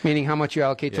fees. And meaning how much you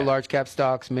allocate to large cap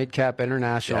stocks, mid cap,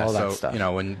 international, all that stuff. You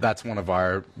know, and that's one of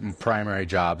our primary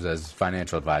jobs as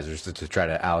financial advisors, to try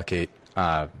to allocate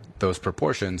those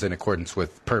proportions in accordance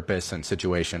with purpose and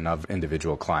situation of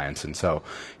individual clients. And so,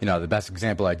 you know, the best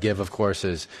example I'd give, of course,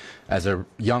 is as a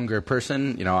younger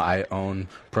person, you know, I own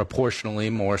proportionally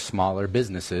more smaller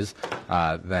businesses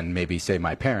than maybe, say,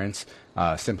 my parents,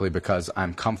 simply because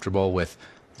I'm comfortable with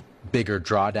bigger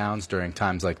drawdowns during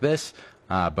times like this.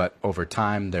 But over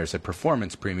time, there's a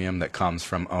performance premium that comes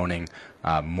from owning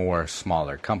more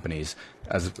smaller companies.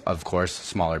 As of course,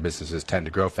 smaller businesses tend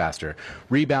to grow faster.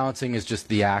 Rebalancing is just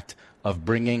the act of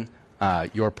bringing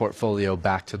your portfolio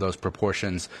back to those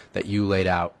proportions that you laid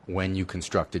out when you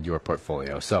constructed your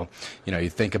portfolio. So, you know, you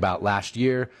think about last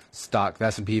year, the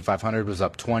S&P 500 was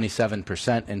up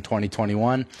 27% in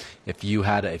 2021. If you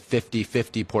had a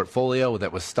 50-50 portfolio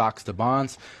that was stocks to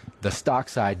bonds, the stock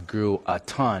side grew a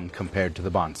ton compared to the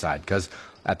bond side, because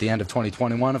at the end of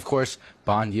 2021, of course,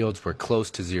 bond yields were close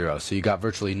to zero, so you got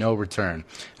virtually no return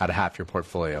out of half your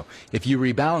portfolio. If you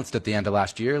rebalanced at the end of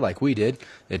last year, like we did,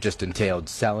 it just entailed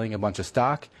selling a bunch of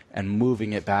stock and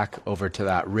moving it back over to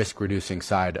that risk-reducing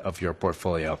side of your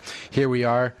portfolio. Here we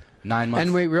are, 9 months.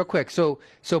 And wait, real quick. So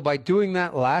by doing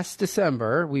that last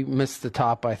December, we missed the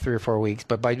top by 3 or 4 weeks,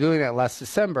 but by doing that last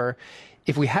December,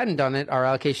 if we hadn't done it, our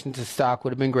allocation to stock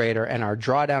would have been greater, and our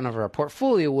drawdown of our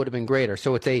portfolio would have been greater.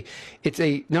 So it's a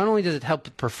not only does it help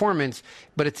with performance,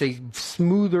 but it's a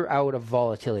smoother out of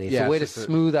volatility. It's a way to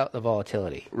smooth out the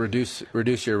volatility.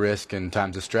 Reduce your risk in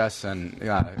times of stress, and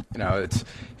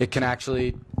it can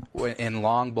actually, in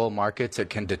long bull markets, it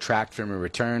can detract from your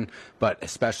return, but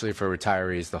especially for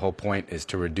retirees, the whole point is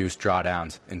to reduce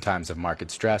drawdowns in times of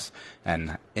market stress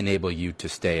and enable you to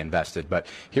stay invested. But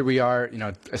here we are,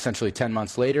 essentially 10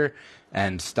 months later,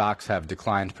 and stocks have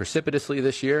declined precipitously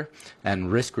this year,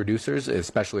 and risk reducers,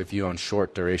 especially if you own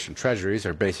short duration treasuries,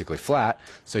 are basically flat.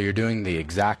 So you're doing the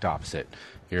exact opposite.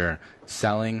 You're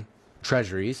selling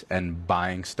treasuries and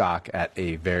buying stock at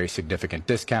a very significant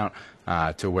discount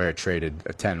to where it traded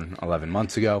 10, 11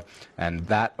 months ago. And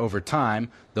that over time,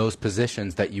 those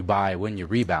positions that you buy when you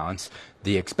rebalance,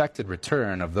 the expected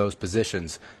return of those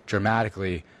positions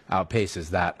dramatically outpaces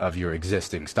that of your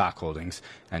existing stock holdings.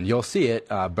 And you'll see it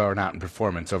burn out in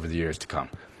performance over the years to come.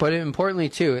 But importantly,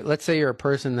 too, let's say you're a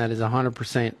person that is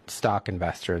 100% stock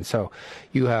investor, and so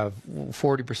you have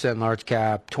 40% large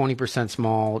cap, 20%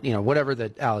 small, whatever the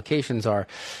allocations are.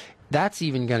 That's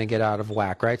even going to get out of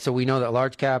whack, right? So we know that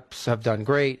large caps have done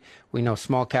great. We know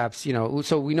small caps,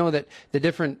 so we know that the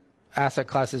different asset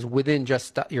classes within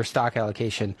just your stock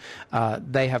allocation,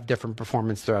 they have different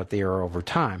performance throughout the year or over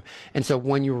time. And so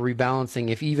when you're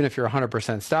rebalancing, even if you're a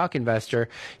 100% stock investor,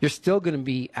 you're still going to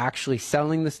be actually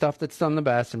selling the stuff that's done the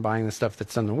best and buying the stuff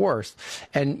that's done the worst.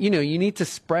 And, you need to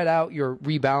spread out your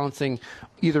rebalancing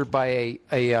either by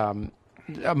a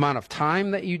amount of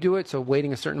time that you do it, so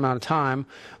waiting a certain amount of time,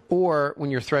 or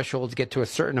when your thresholds get to a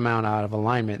certain amount out of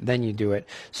alignment, then you do it.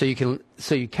 So you can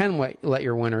let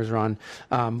your winners run,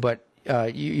 but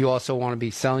you also want to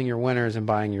be selling your winners and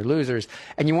buying your losers,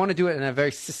 and you want to do it in a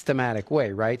very systematic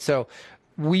way, right? So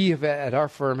we at our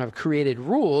firm have created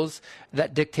rules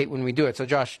that dictate when we do it. So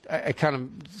Josh, I kind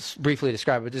of briefly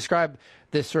describe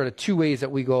this sort of two ways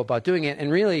that we go about doing it,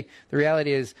 and really the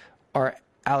reality is our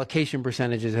allocation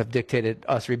percentages have dictated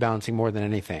us rebalancing more than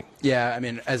anything. Yeah, I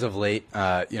mean, as of late,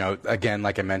 again,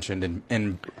 like I mentioned,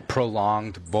 in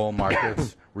prolonged bull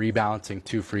markets, rebalancing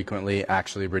too frequently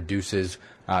actually reduces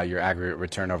your aggregate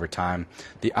return over time.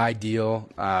 The ideal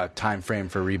time frame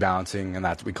for rebalancing, and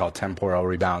that's what we call temporal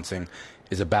rebalancing,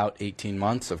 is about 18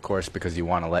 months, of course, because you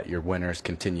want to let your winners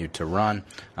continue to run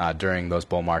during those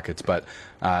bull markets. But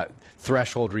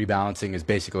threshold rebalancing is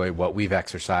basically what we've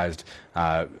exercised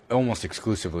almost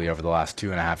exclusively over the last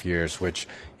 2.5 years, which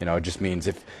just means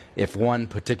if one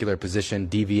particular position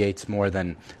deviates more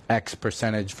than X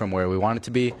percentage from where we want it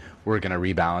to be, we're going to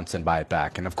rebalance and buy it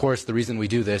back. And of course, the reason we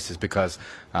do this is because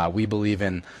we believe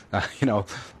in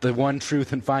the one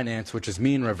truth in finance, which is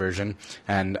mean reversion.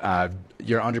 And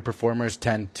your underperformers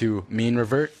tend to mean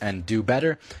revert and do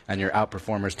better, and your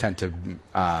outperformers tend to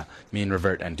mean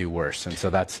revert and do worse. And so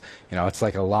that's it's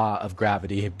like a law of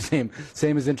gravity. Same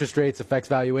as interest rates affects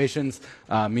valuations.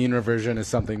 Mean reversion is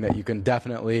something that you can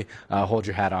definitely hold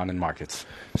your hat on in markets.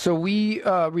 So we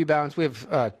rebalance. We have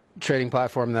a trading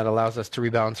platform that allows us to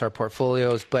rebalance our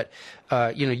portfolios. But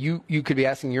you could be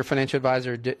asking your financial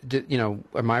advisor, are you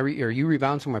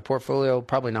rebalancing my portfolio?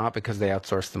 Probably not, because they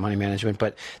outsource the money management.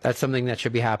 But that's something that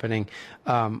should be happening.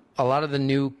 A lot of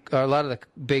the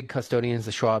big custodians,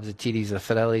 the Schwabs, the TDs, the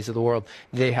Fidelis of the world,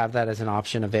 they have that as an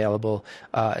option available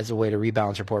as a way to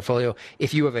rebalance your portfolio.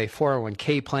 If you have a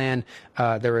 401k plan,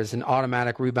 there is an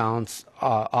automatic rebalance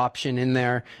option in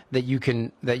there that you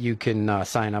can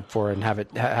sign up for and have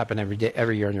it happen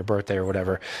every year on your birthday or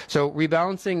whatever. So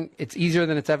rebalancing, it's easier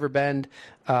than it's ever been.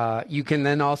 You can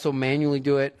then also manually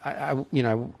do it. I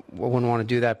wouldn't want to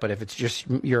do that, but if it's just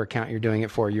your account you're doing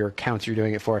it for, your accounts you're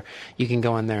doing it for, you can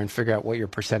go in there and figure out what your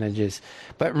percentage is.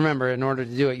 But remember, in order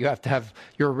to do it, you have to have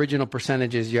your original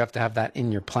percentages. You have to have that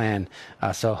in your plan.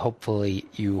 So hopefully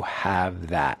you have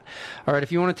that. All right,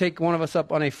 if you want to take one of us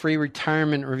up on a free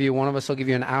retirement review, one of us will give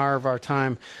you an hour of our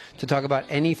time to talk about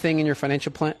anything in your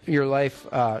financial plan, your life.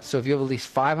 So if you have at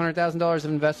least $500,000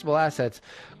 of investable assets,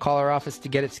 call our office to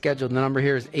get it scheduled. The number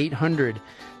here is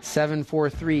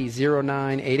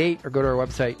 800-743-0988, or go to our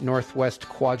website,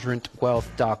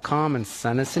 northwestquadrantwealth.com, and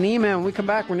send us an email. When we come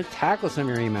back, we're going to tackle some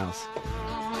of your emails.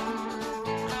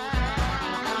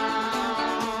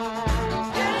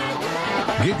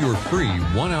 Get your free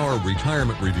 1-hour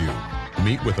retirement review.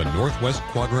 Meet with a Northwest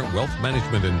Quadrant Wealth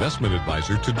Management Investment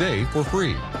Advisor today for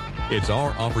free. It's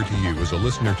our offer to you as a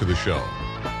listener to the show.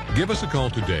 Give us a call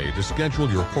today to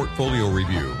schedule your portfolio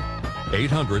review.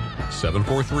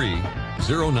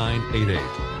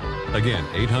 800-743-0988. Again,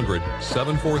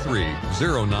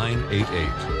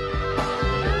 800-743-0988.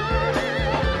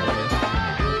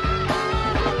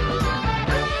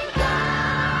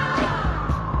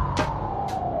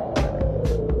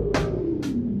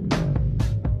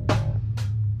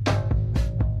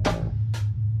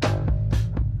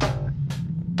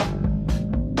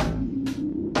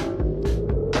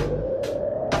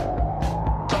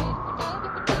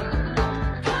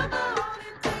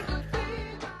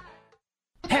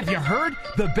 Have you heard?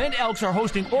 The Bend Elks are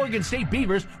hosting Oregon State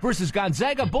Beavers versus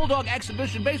Gonzaga Bulldog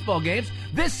exhibition baseball games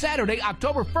this Saturday,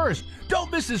 October 1st.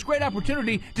 Don't miss this great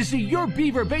opportunity to see your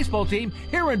Beaver baseball team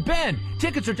here in Bend.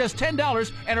 Tickets are just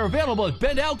 $10 and are available at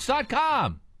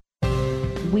bendelks.com.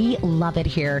 We love it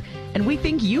here, and we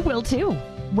think you will too.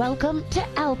 Welcome to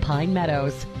Alpine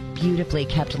Meadows. Beautifully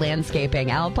kept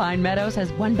landscaping, Alpine Meadows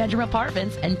has 1-bedroom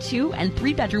apartments and 2- and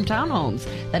 3-bedroom townhomes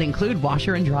that include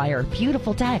washer and dryer,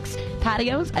 beautiful decks,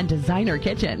 patios, and designer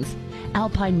kitchens.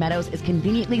 Alpine Meadows is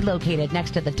conveniently located next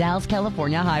to the Dalles,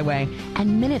 California highway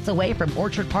and minutes away from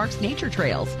Orchard Park's nature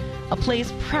trails. A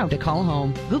place proud to call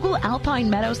home. Google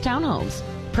Alpine Meadows Townhomes.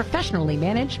 Professionally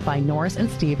managed by Norris and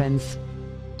Stevens.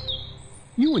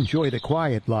 You enjoy the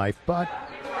quiet life, but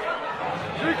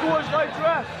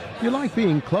you like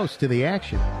being close to the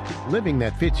action. Living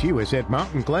that fits you is at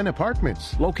Mountain Glen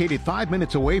Apartments, located 5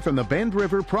 minutes away from the Bend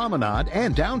River Promenade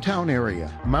and downtown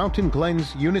area. Mountain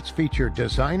Glen's units feature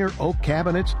designer oak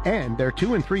cabinets, and their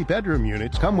 2- and 3-bedroom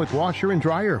units come with washer and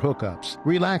dryer hookups.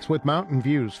 Relax with mountain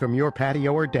views from your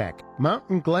patio or deck.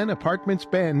 Mountain Glen Apartments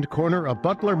Bend, corner of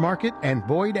Butler Market and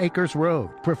Boyd Acres Road.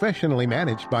 Professionally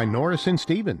managed by Norris and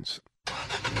Stevens.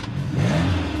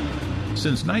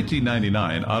 Since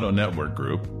 1999, Auto Network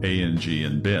Group, ANG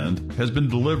in Bend, has been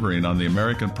delivering on the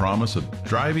American promise of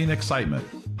driving excitement.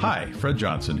 Hi, Fred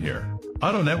Johnson here.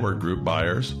 Auto Network Group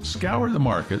buyers scour the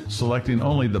market, selecting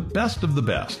only the best of the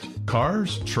best.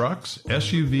 Cars, trucks,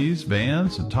 SUVs,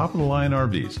 vans, and top-of-the-line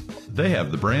RVs. They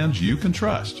have the brands you can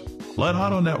trust. Let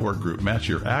Auto Network Group match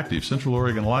your active Central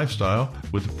Oregon lifestyle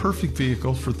with the perfect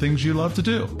vehicles for things you love to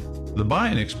do. The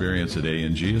buying experience at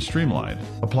ANG is streamlined.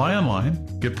 Apply online,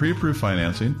 get pre-approved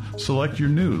financing, select your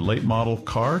new late model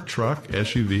car, truck,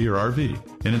 SUV, or RV.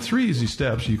 And in 3 easy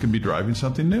steps, you can be driving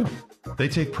something new. They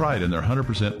take pride in their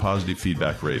 100% positive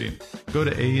feedback rating. Go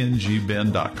to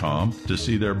angbend.com to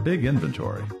see their big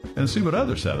inventory and see what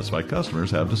other satisfied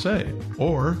customers have to say.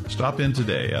 Or stop in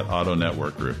today at Auto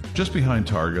Network Group, just behind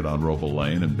Target on Roval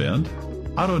Lane in Bend.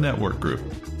 Auto Network Group,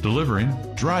 delivering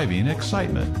driving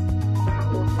excitement.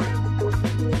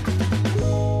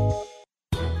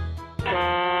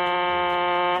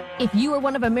 If you are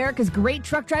one of America's great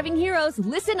truck driving heroes,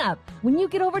 listen up. When you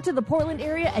get over to the Portland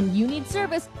area and you need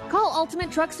service, call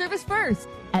Ultimate Truck Service first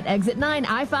at Exit 9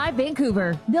 I-5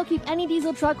 Vancouver. They'll keep any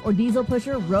diesel truck or diesel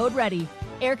pusher road ready.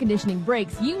 Air conditioning,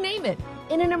 brakes, you name it.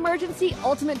 In an emergency,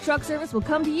 Ultimate Truck Service will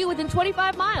come to you within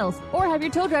 25 miles or have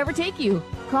your tow driver take you.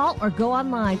 Call or go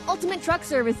online. Ultimate Truck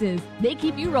Services. They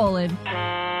keep you rolling.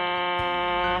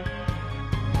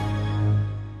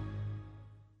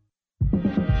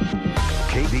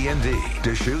 KBND,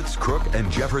 Deschutes, Crook,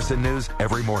 and Jefferson News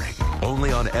every morning.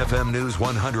 Only on FM News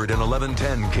 100 and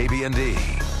 1110 KBND.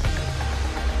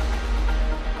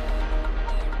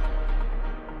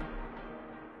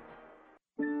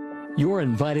 You're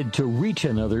invited to Reach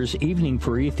Another's Evening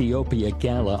for Ethiopia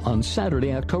Gala on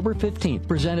Saturday, October 15th,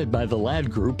 presented by the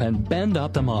Ladd Group and Bend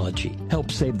Ophthalmology.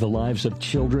 Help save the lives of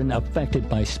children affected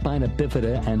by spina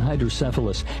bifida and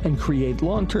hydrocephalus and create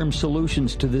long-term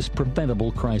solutions to this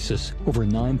preventable crisis. Over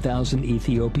 9,000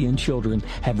 Ethiopian children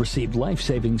have received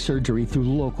life-saving surgery through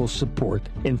local support.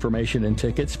 Information and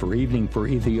tickets for Evening for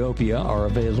Ethiopia are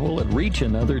available at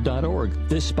reachanother.org.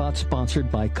 This spot sponsored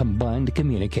by Combined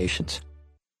Communications.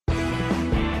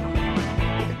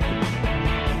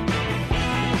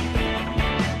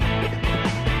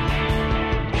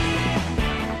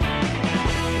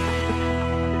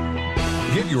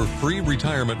 Get your free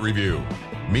retirement review.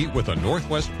 Meet with a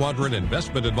Northwest Quadrant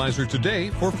investment advisor today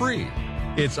for free.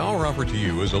 It's our offer to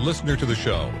you as a listener to the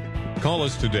show. Call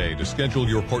us today to schedule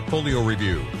your portfolio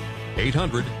review.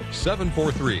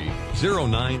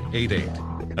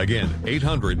 800-743-0988. Again,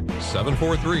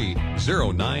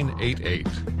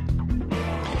 800-743-0988.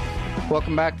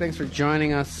 Welcome back. Thanks for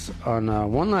joining us on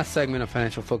one last segment of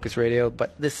Financial Focus Radio.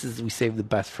 But we saved the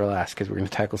best for last because we're going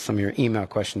to tackle some of your email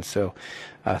questions. So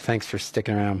thanks for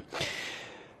sticking around.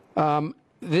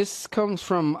 This comes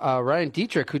from Ryan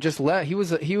Dietrich, who just left. He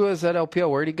was at LPL.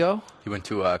 Where'd he go? He went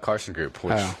to Carson Group,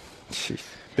 which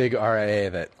big RIA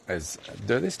that is.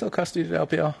 Do they still custody at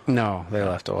LPL? No, they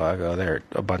left a while ago. They're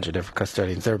a bunch of different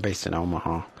custodians. They're based in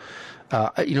Omaha.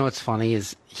 You know what's funny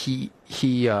is he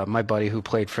my buddy who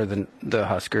played for the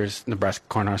Huskers, Nebraska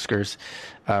Cornhuskers,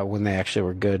 when they actually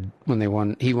were good,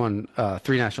 he won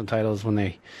 3 national titles in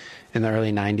the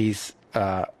early 90s,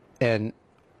 and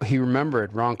he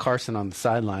remembered Ron Carson on the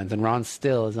sidelines, and Ron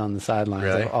still is on the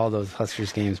sidelines of all those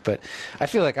Huskers games. But I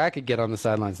feel like I could get on the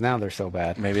sidelines now. They're so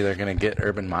bad. Maybe they're going to get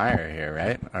Urban Meyer here,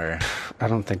 right? Or I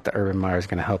don't think the Urban Meyer is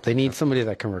going to help. They need somebody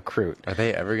that can recruit. Are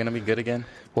they ever going to be good again?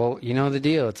 Well, you know the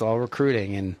deal. It's all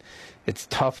recruiting, and it's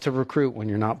tough to recruit when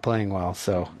you're not playing well.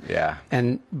 So yeah.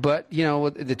 But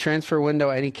the transfer window,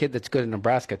 any kid that's good in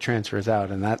Nebraska transfers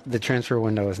out, and that the transfer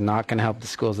window is not going to help the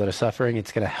schools that are suffering.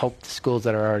 It's going to help the schools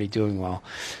that are already doing well,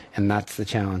 and that's the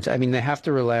challenge. I mean, they have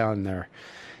to rely on their.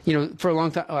 For a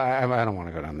long time, I don't want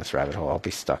to go down this rabbit hole. I'll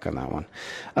be stuck on that one.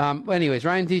 Anyways,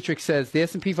 Ryan Dietrich says the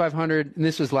S&P 500, and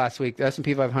this was last week, the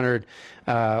S&P 500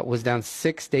 was down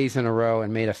 6 days in a row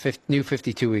and made a new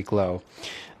 52-week low.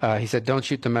 He said, don't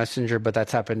shoot the messenger, but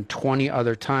that's happened 20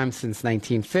 other times since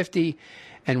 1950.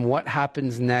 And what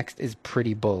happens next is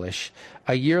pretty bullish.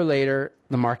 A year later,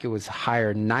 the market was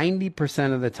higher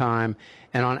 90% of the time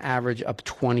and on average up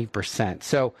 20%.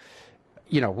 So,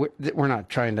 we're not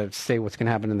trying to say what's going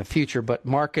to happen in the future, but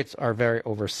markets are very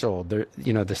oversold.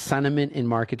 The sentiment in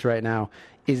markets right now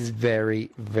is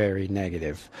very, very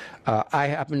negative. I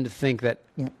happen to think that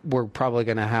we're probably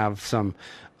going to have some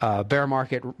bear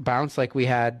market bounce like we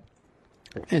had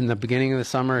in the beginning of the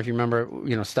summer. If you remember,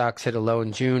 stocks hit a low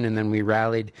in June and then we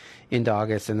rallied into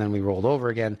August and then we rolled over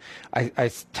again. I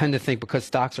tend to think because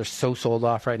stocks are so sold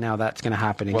off right now, that's going to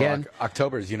happen again.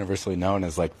 October is universally known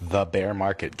as like the bear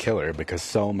market killer because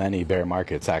so many bear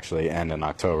markets actually end in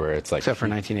October. It's like except for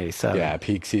 1987. Yeah,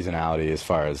 peak seasonality as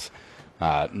far as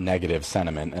negative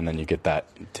sentiment, and then you get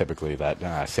typically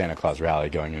that Santa Claus rally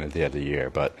going into the end of the year.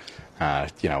 But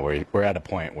we're at a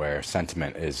point where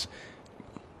sentiment is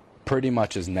pretty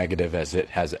much as negative as it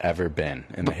has ever been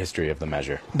in the history of the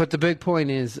measure. But the big point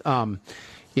is, the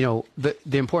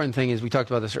important thing is, we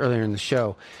talked about this earlier in the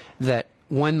show, that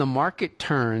when the market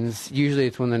turns, usually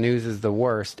it's when the news is the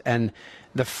worst, and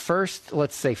the first,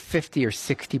 let's say 50 or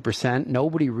 60%,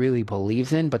 nobody really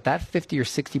believes in, but that 50 or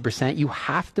 60%, you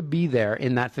have to be there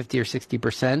in that 50 or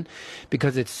 60%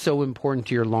 because it's so important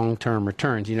to your long-term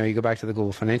returns. You go back to the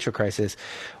global financial crisis.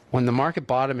 When the market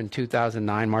bottomed in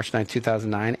 2009, March 9,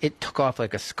 2009, it took off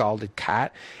like a scalded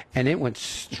cat, and it went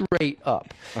straight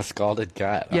up. A scalded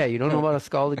cat? Yeah, you don't know about a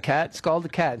scalded cat? Scald the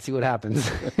cat and see what happens.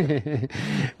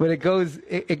 But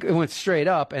it went straight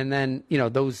up, and then,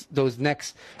 those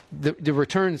next, the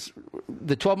returns,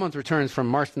 the 12-month returns from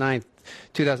March 9th,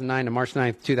 2009 to March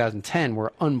 9th, 2010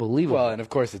 were unbelievable. Well, and of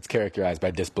course it's characterized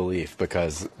by disbelief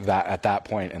because at that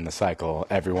point in the cycle,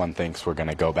 everyone thinks we're going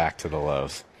to go back to the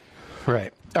lows.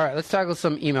 Right. All right, let's tackle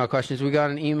some email questions. We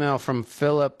got an email from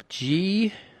Philip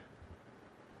G.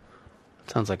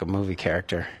 Sounds like a movie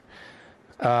character.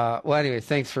 Anyway,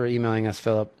 thanks for emailing us,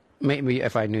 Philip. Maybe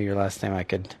if I knew your last name, I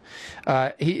could.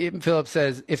 Philip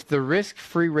says, if the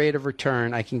risk-free rate of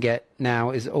return I can get now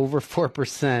is over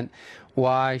 4%,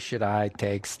 why should I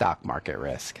take stock market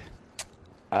risk?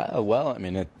 I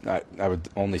would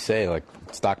only say,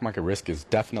 stock market risk is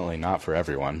definitely not for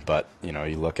everyone. But, you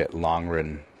look at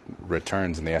long-run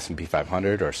returns in the S&P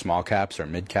 500 or small caps or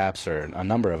mid caps or a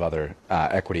number of other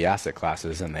equity asset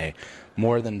classes, and they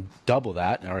more than double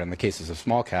that, or in the cases of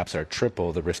small caps, are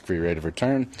triple the risk-free rate of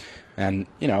return. And,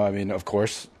 of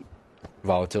course,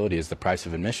 volatility is the price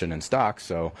of admission in stocks,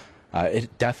 so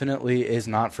it definitely is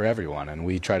not for everyone, and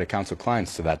we try to counsel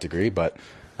clients to that degree. But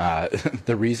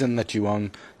the reason that you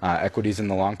own equities in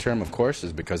the long term, of course,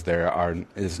 is because there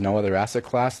is no other asset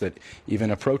class that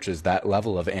even approaches that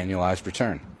level of annualized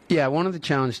return. Yeah, one of the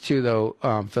challenges too, though,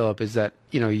 Philip, is that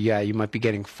you might be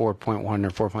getting 4.1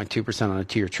 or 4.2% on a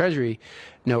 2-year Treasury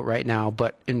note right now,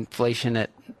 but inflation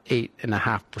at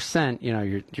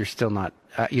 8.5%, you're still not.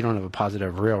 You don't have a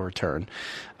positive real return.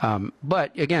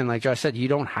 But again, like Josh said, you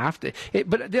don't have to.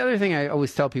 But the other thing I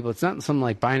always tell people, it's not some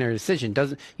binary decision.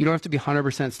 You don't have to be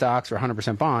 100% stocks or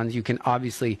 100% bonds. You can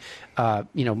obviously,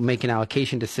 make an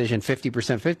allocation decision,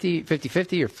 50%,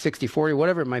 50-50 or 60-40,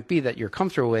 whatever it might be that you're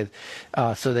comfortable with,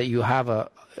 so that you have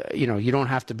you don't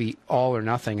have to be all or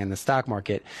nothing in the stock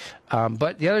market.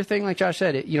 But the other thing, like Josh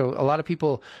said, a lot of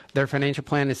people, their financial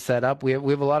plan is set up. We have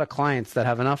a lot of clients that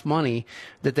have enough money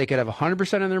that they could have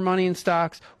 100% of their money in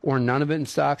stocks or none of it in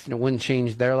stocks, and it wouldn't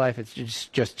change their life. It's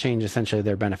just change essentially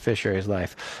their beneficiary's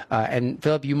life. And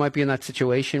Philip, you might be in that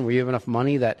situation where you have enough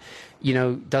money that,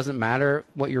 doesn't matter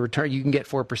what your return, you can get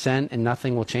 4% and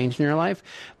nothing will change in your life.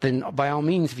 Then by all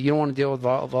means, if you don't want to deal with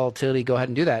volatility, go ahead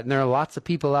and do that. And there are lots of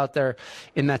people out there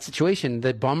in that situation.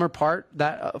 The bummer part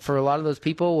that for a lot of those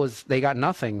people was they got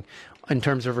nothing in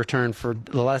terms of return for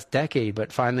the last decade,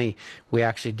 but finally we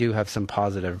actually do have some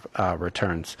positive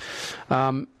returns.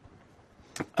 This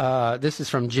is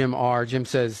from Jim R. Jim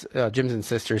says, Jim's and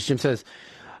Sisters. Jim says,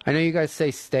 I know you guys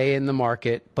say stay in the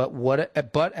market, but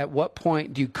at what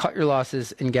point do you cut your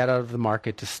losses and get out of the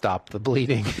market to stop the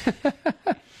bleeding?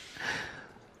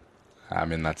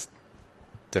 That's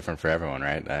different for everyone,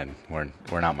 right? And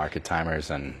we're not market timers,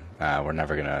 and we're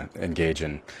never going to engage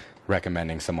in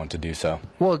recommending someone to do so.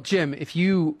 Well, Jim, if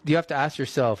you have to ask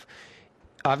yourself,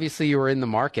 obviously you were in the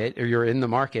market, or you're in the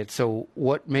market, so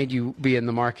what made you be in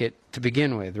the market to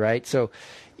begin with, right? So,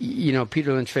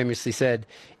 Peter Lynch famously said,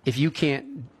 if you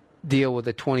can't deal with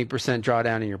a 20%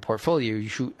 drawdown in your portfolio,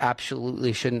 you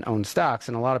absolutely shouldn't own stocks.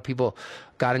 And a lot of people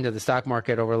got into the stock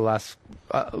market over the last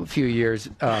few years,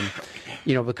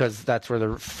 because that's where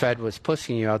the Fed was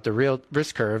pushing you out the real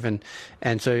risk curve.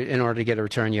 And so in order to get a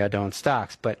return, you had to own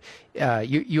stocks. But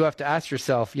you have to ask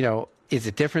yourself, is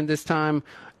it different this time?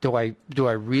 Do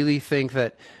I really think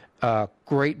that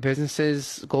great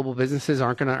businesses, global businesses,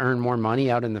 aren't going to earn more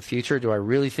money out in the future? Do I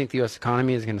really think the U.S.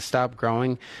 economy is going to stop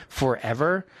growing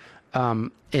forever?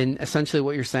 And essentially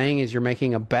what you're saying is you're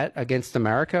making a bet against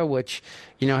America, which,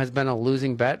 has been a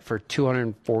losing bet for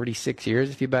 246 years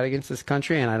if you bet against this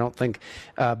country. And I don't think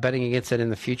betting against it in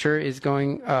the future is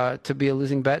going to be a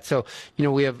losing bet. So,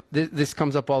 we have this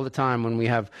comes up all the time when we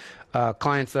have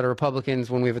clients that are Republicans,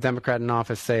 when we have a Democrat in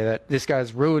office, say that this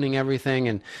guy's ruining everything,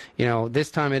 and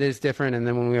this time it is different. And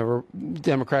then when we have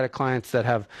Democratic clients that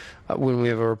have, when we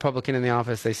have a Republican in the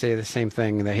office, they say the same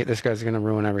thing. This guy's going to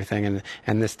ruin everything,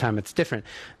 and this time it's different.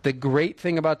 The great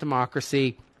thing about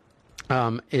democracy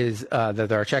is that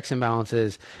there are checks and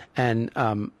balances, and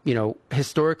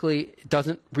historically, it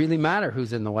doesn't really matter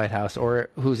who's in the White House or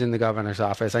who's in the governor's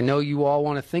office. I know you all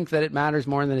want to think that it matters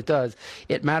more than it does.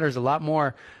 It matters a lot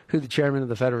more who the chairman of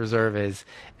the Federal Reserve is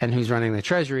and who's running the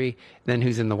Treasury than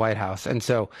who's in the White House. And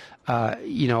so,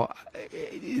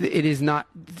 it is not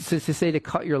to say to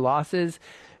cut your losses.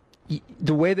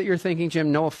 The way that you're thinking,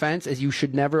 Jim, no offense, is you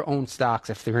should never own stocks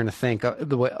if they're going to think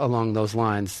along those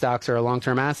lines. Stocks are a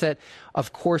long-term asset.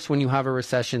 Of course, when you have a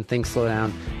recession, things slow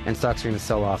down, and stocks are going to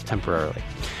sell off temporarily.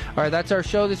 All right, that's our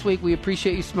show this week. We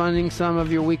appreciate you spending some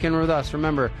of your weekend with us.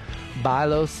 Remember, buy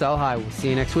low, sell high. We'll see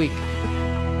you next week.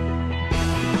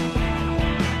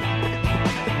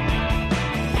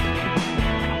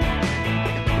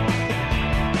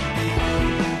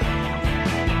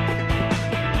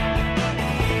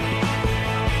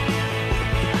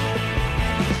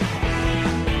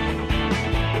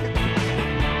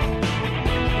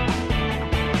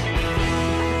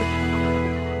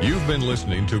 Been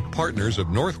listening to Partners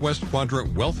of Northwest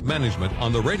Quadrant Wealth Management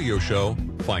on the radio show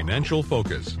Financial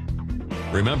Focus.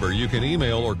 Remember, you can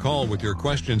email or call with your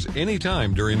questions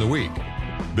anytime during the week.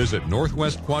 Visit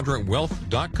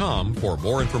northwestquadrantwealth.com for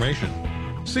more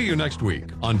information. See you next week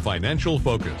on Financial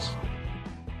Focus.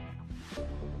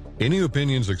 Any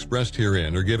opinions expressed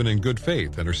herein are given in good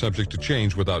faith and are subject to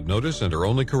change without notice and are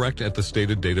only correct at the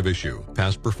stated date of issue.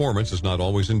 Past performance is not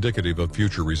always indicative of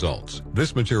future results.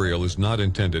 This material is not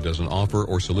intended as an offer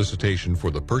or solicitation for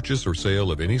the purchase or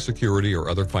sale of any security or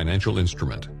other financial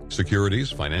instrument. Securities,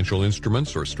 financial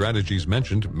instruments, or strategies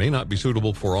mentioned may not be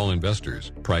suitable for all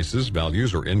investors. Prices,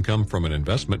 values, or income from an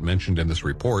investment mentioned in this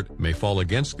report may fall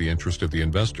against the interest of the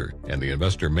investor, and the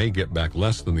investor may get back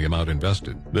less than the amount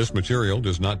invested. This material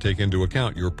does not take into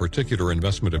account your particular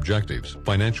investment objectives,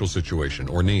 financial situation,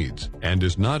 or needs, and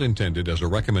is not intended as a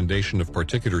recommendation of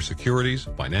particular securities,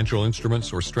 financial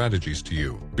instruments, or strategies to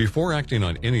you. Before acting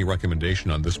on any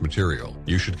recommendation on this material,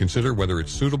 you should consider whether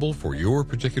it's suitable for your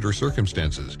particular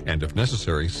circumstances, and if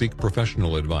necessary, seek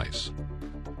professional advice.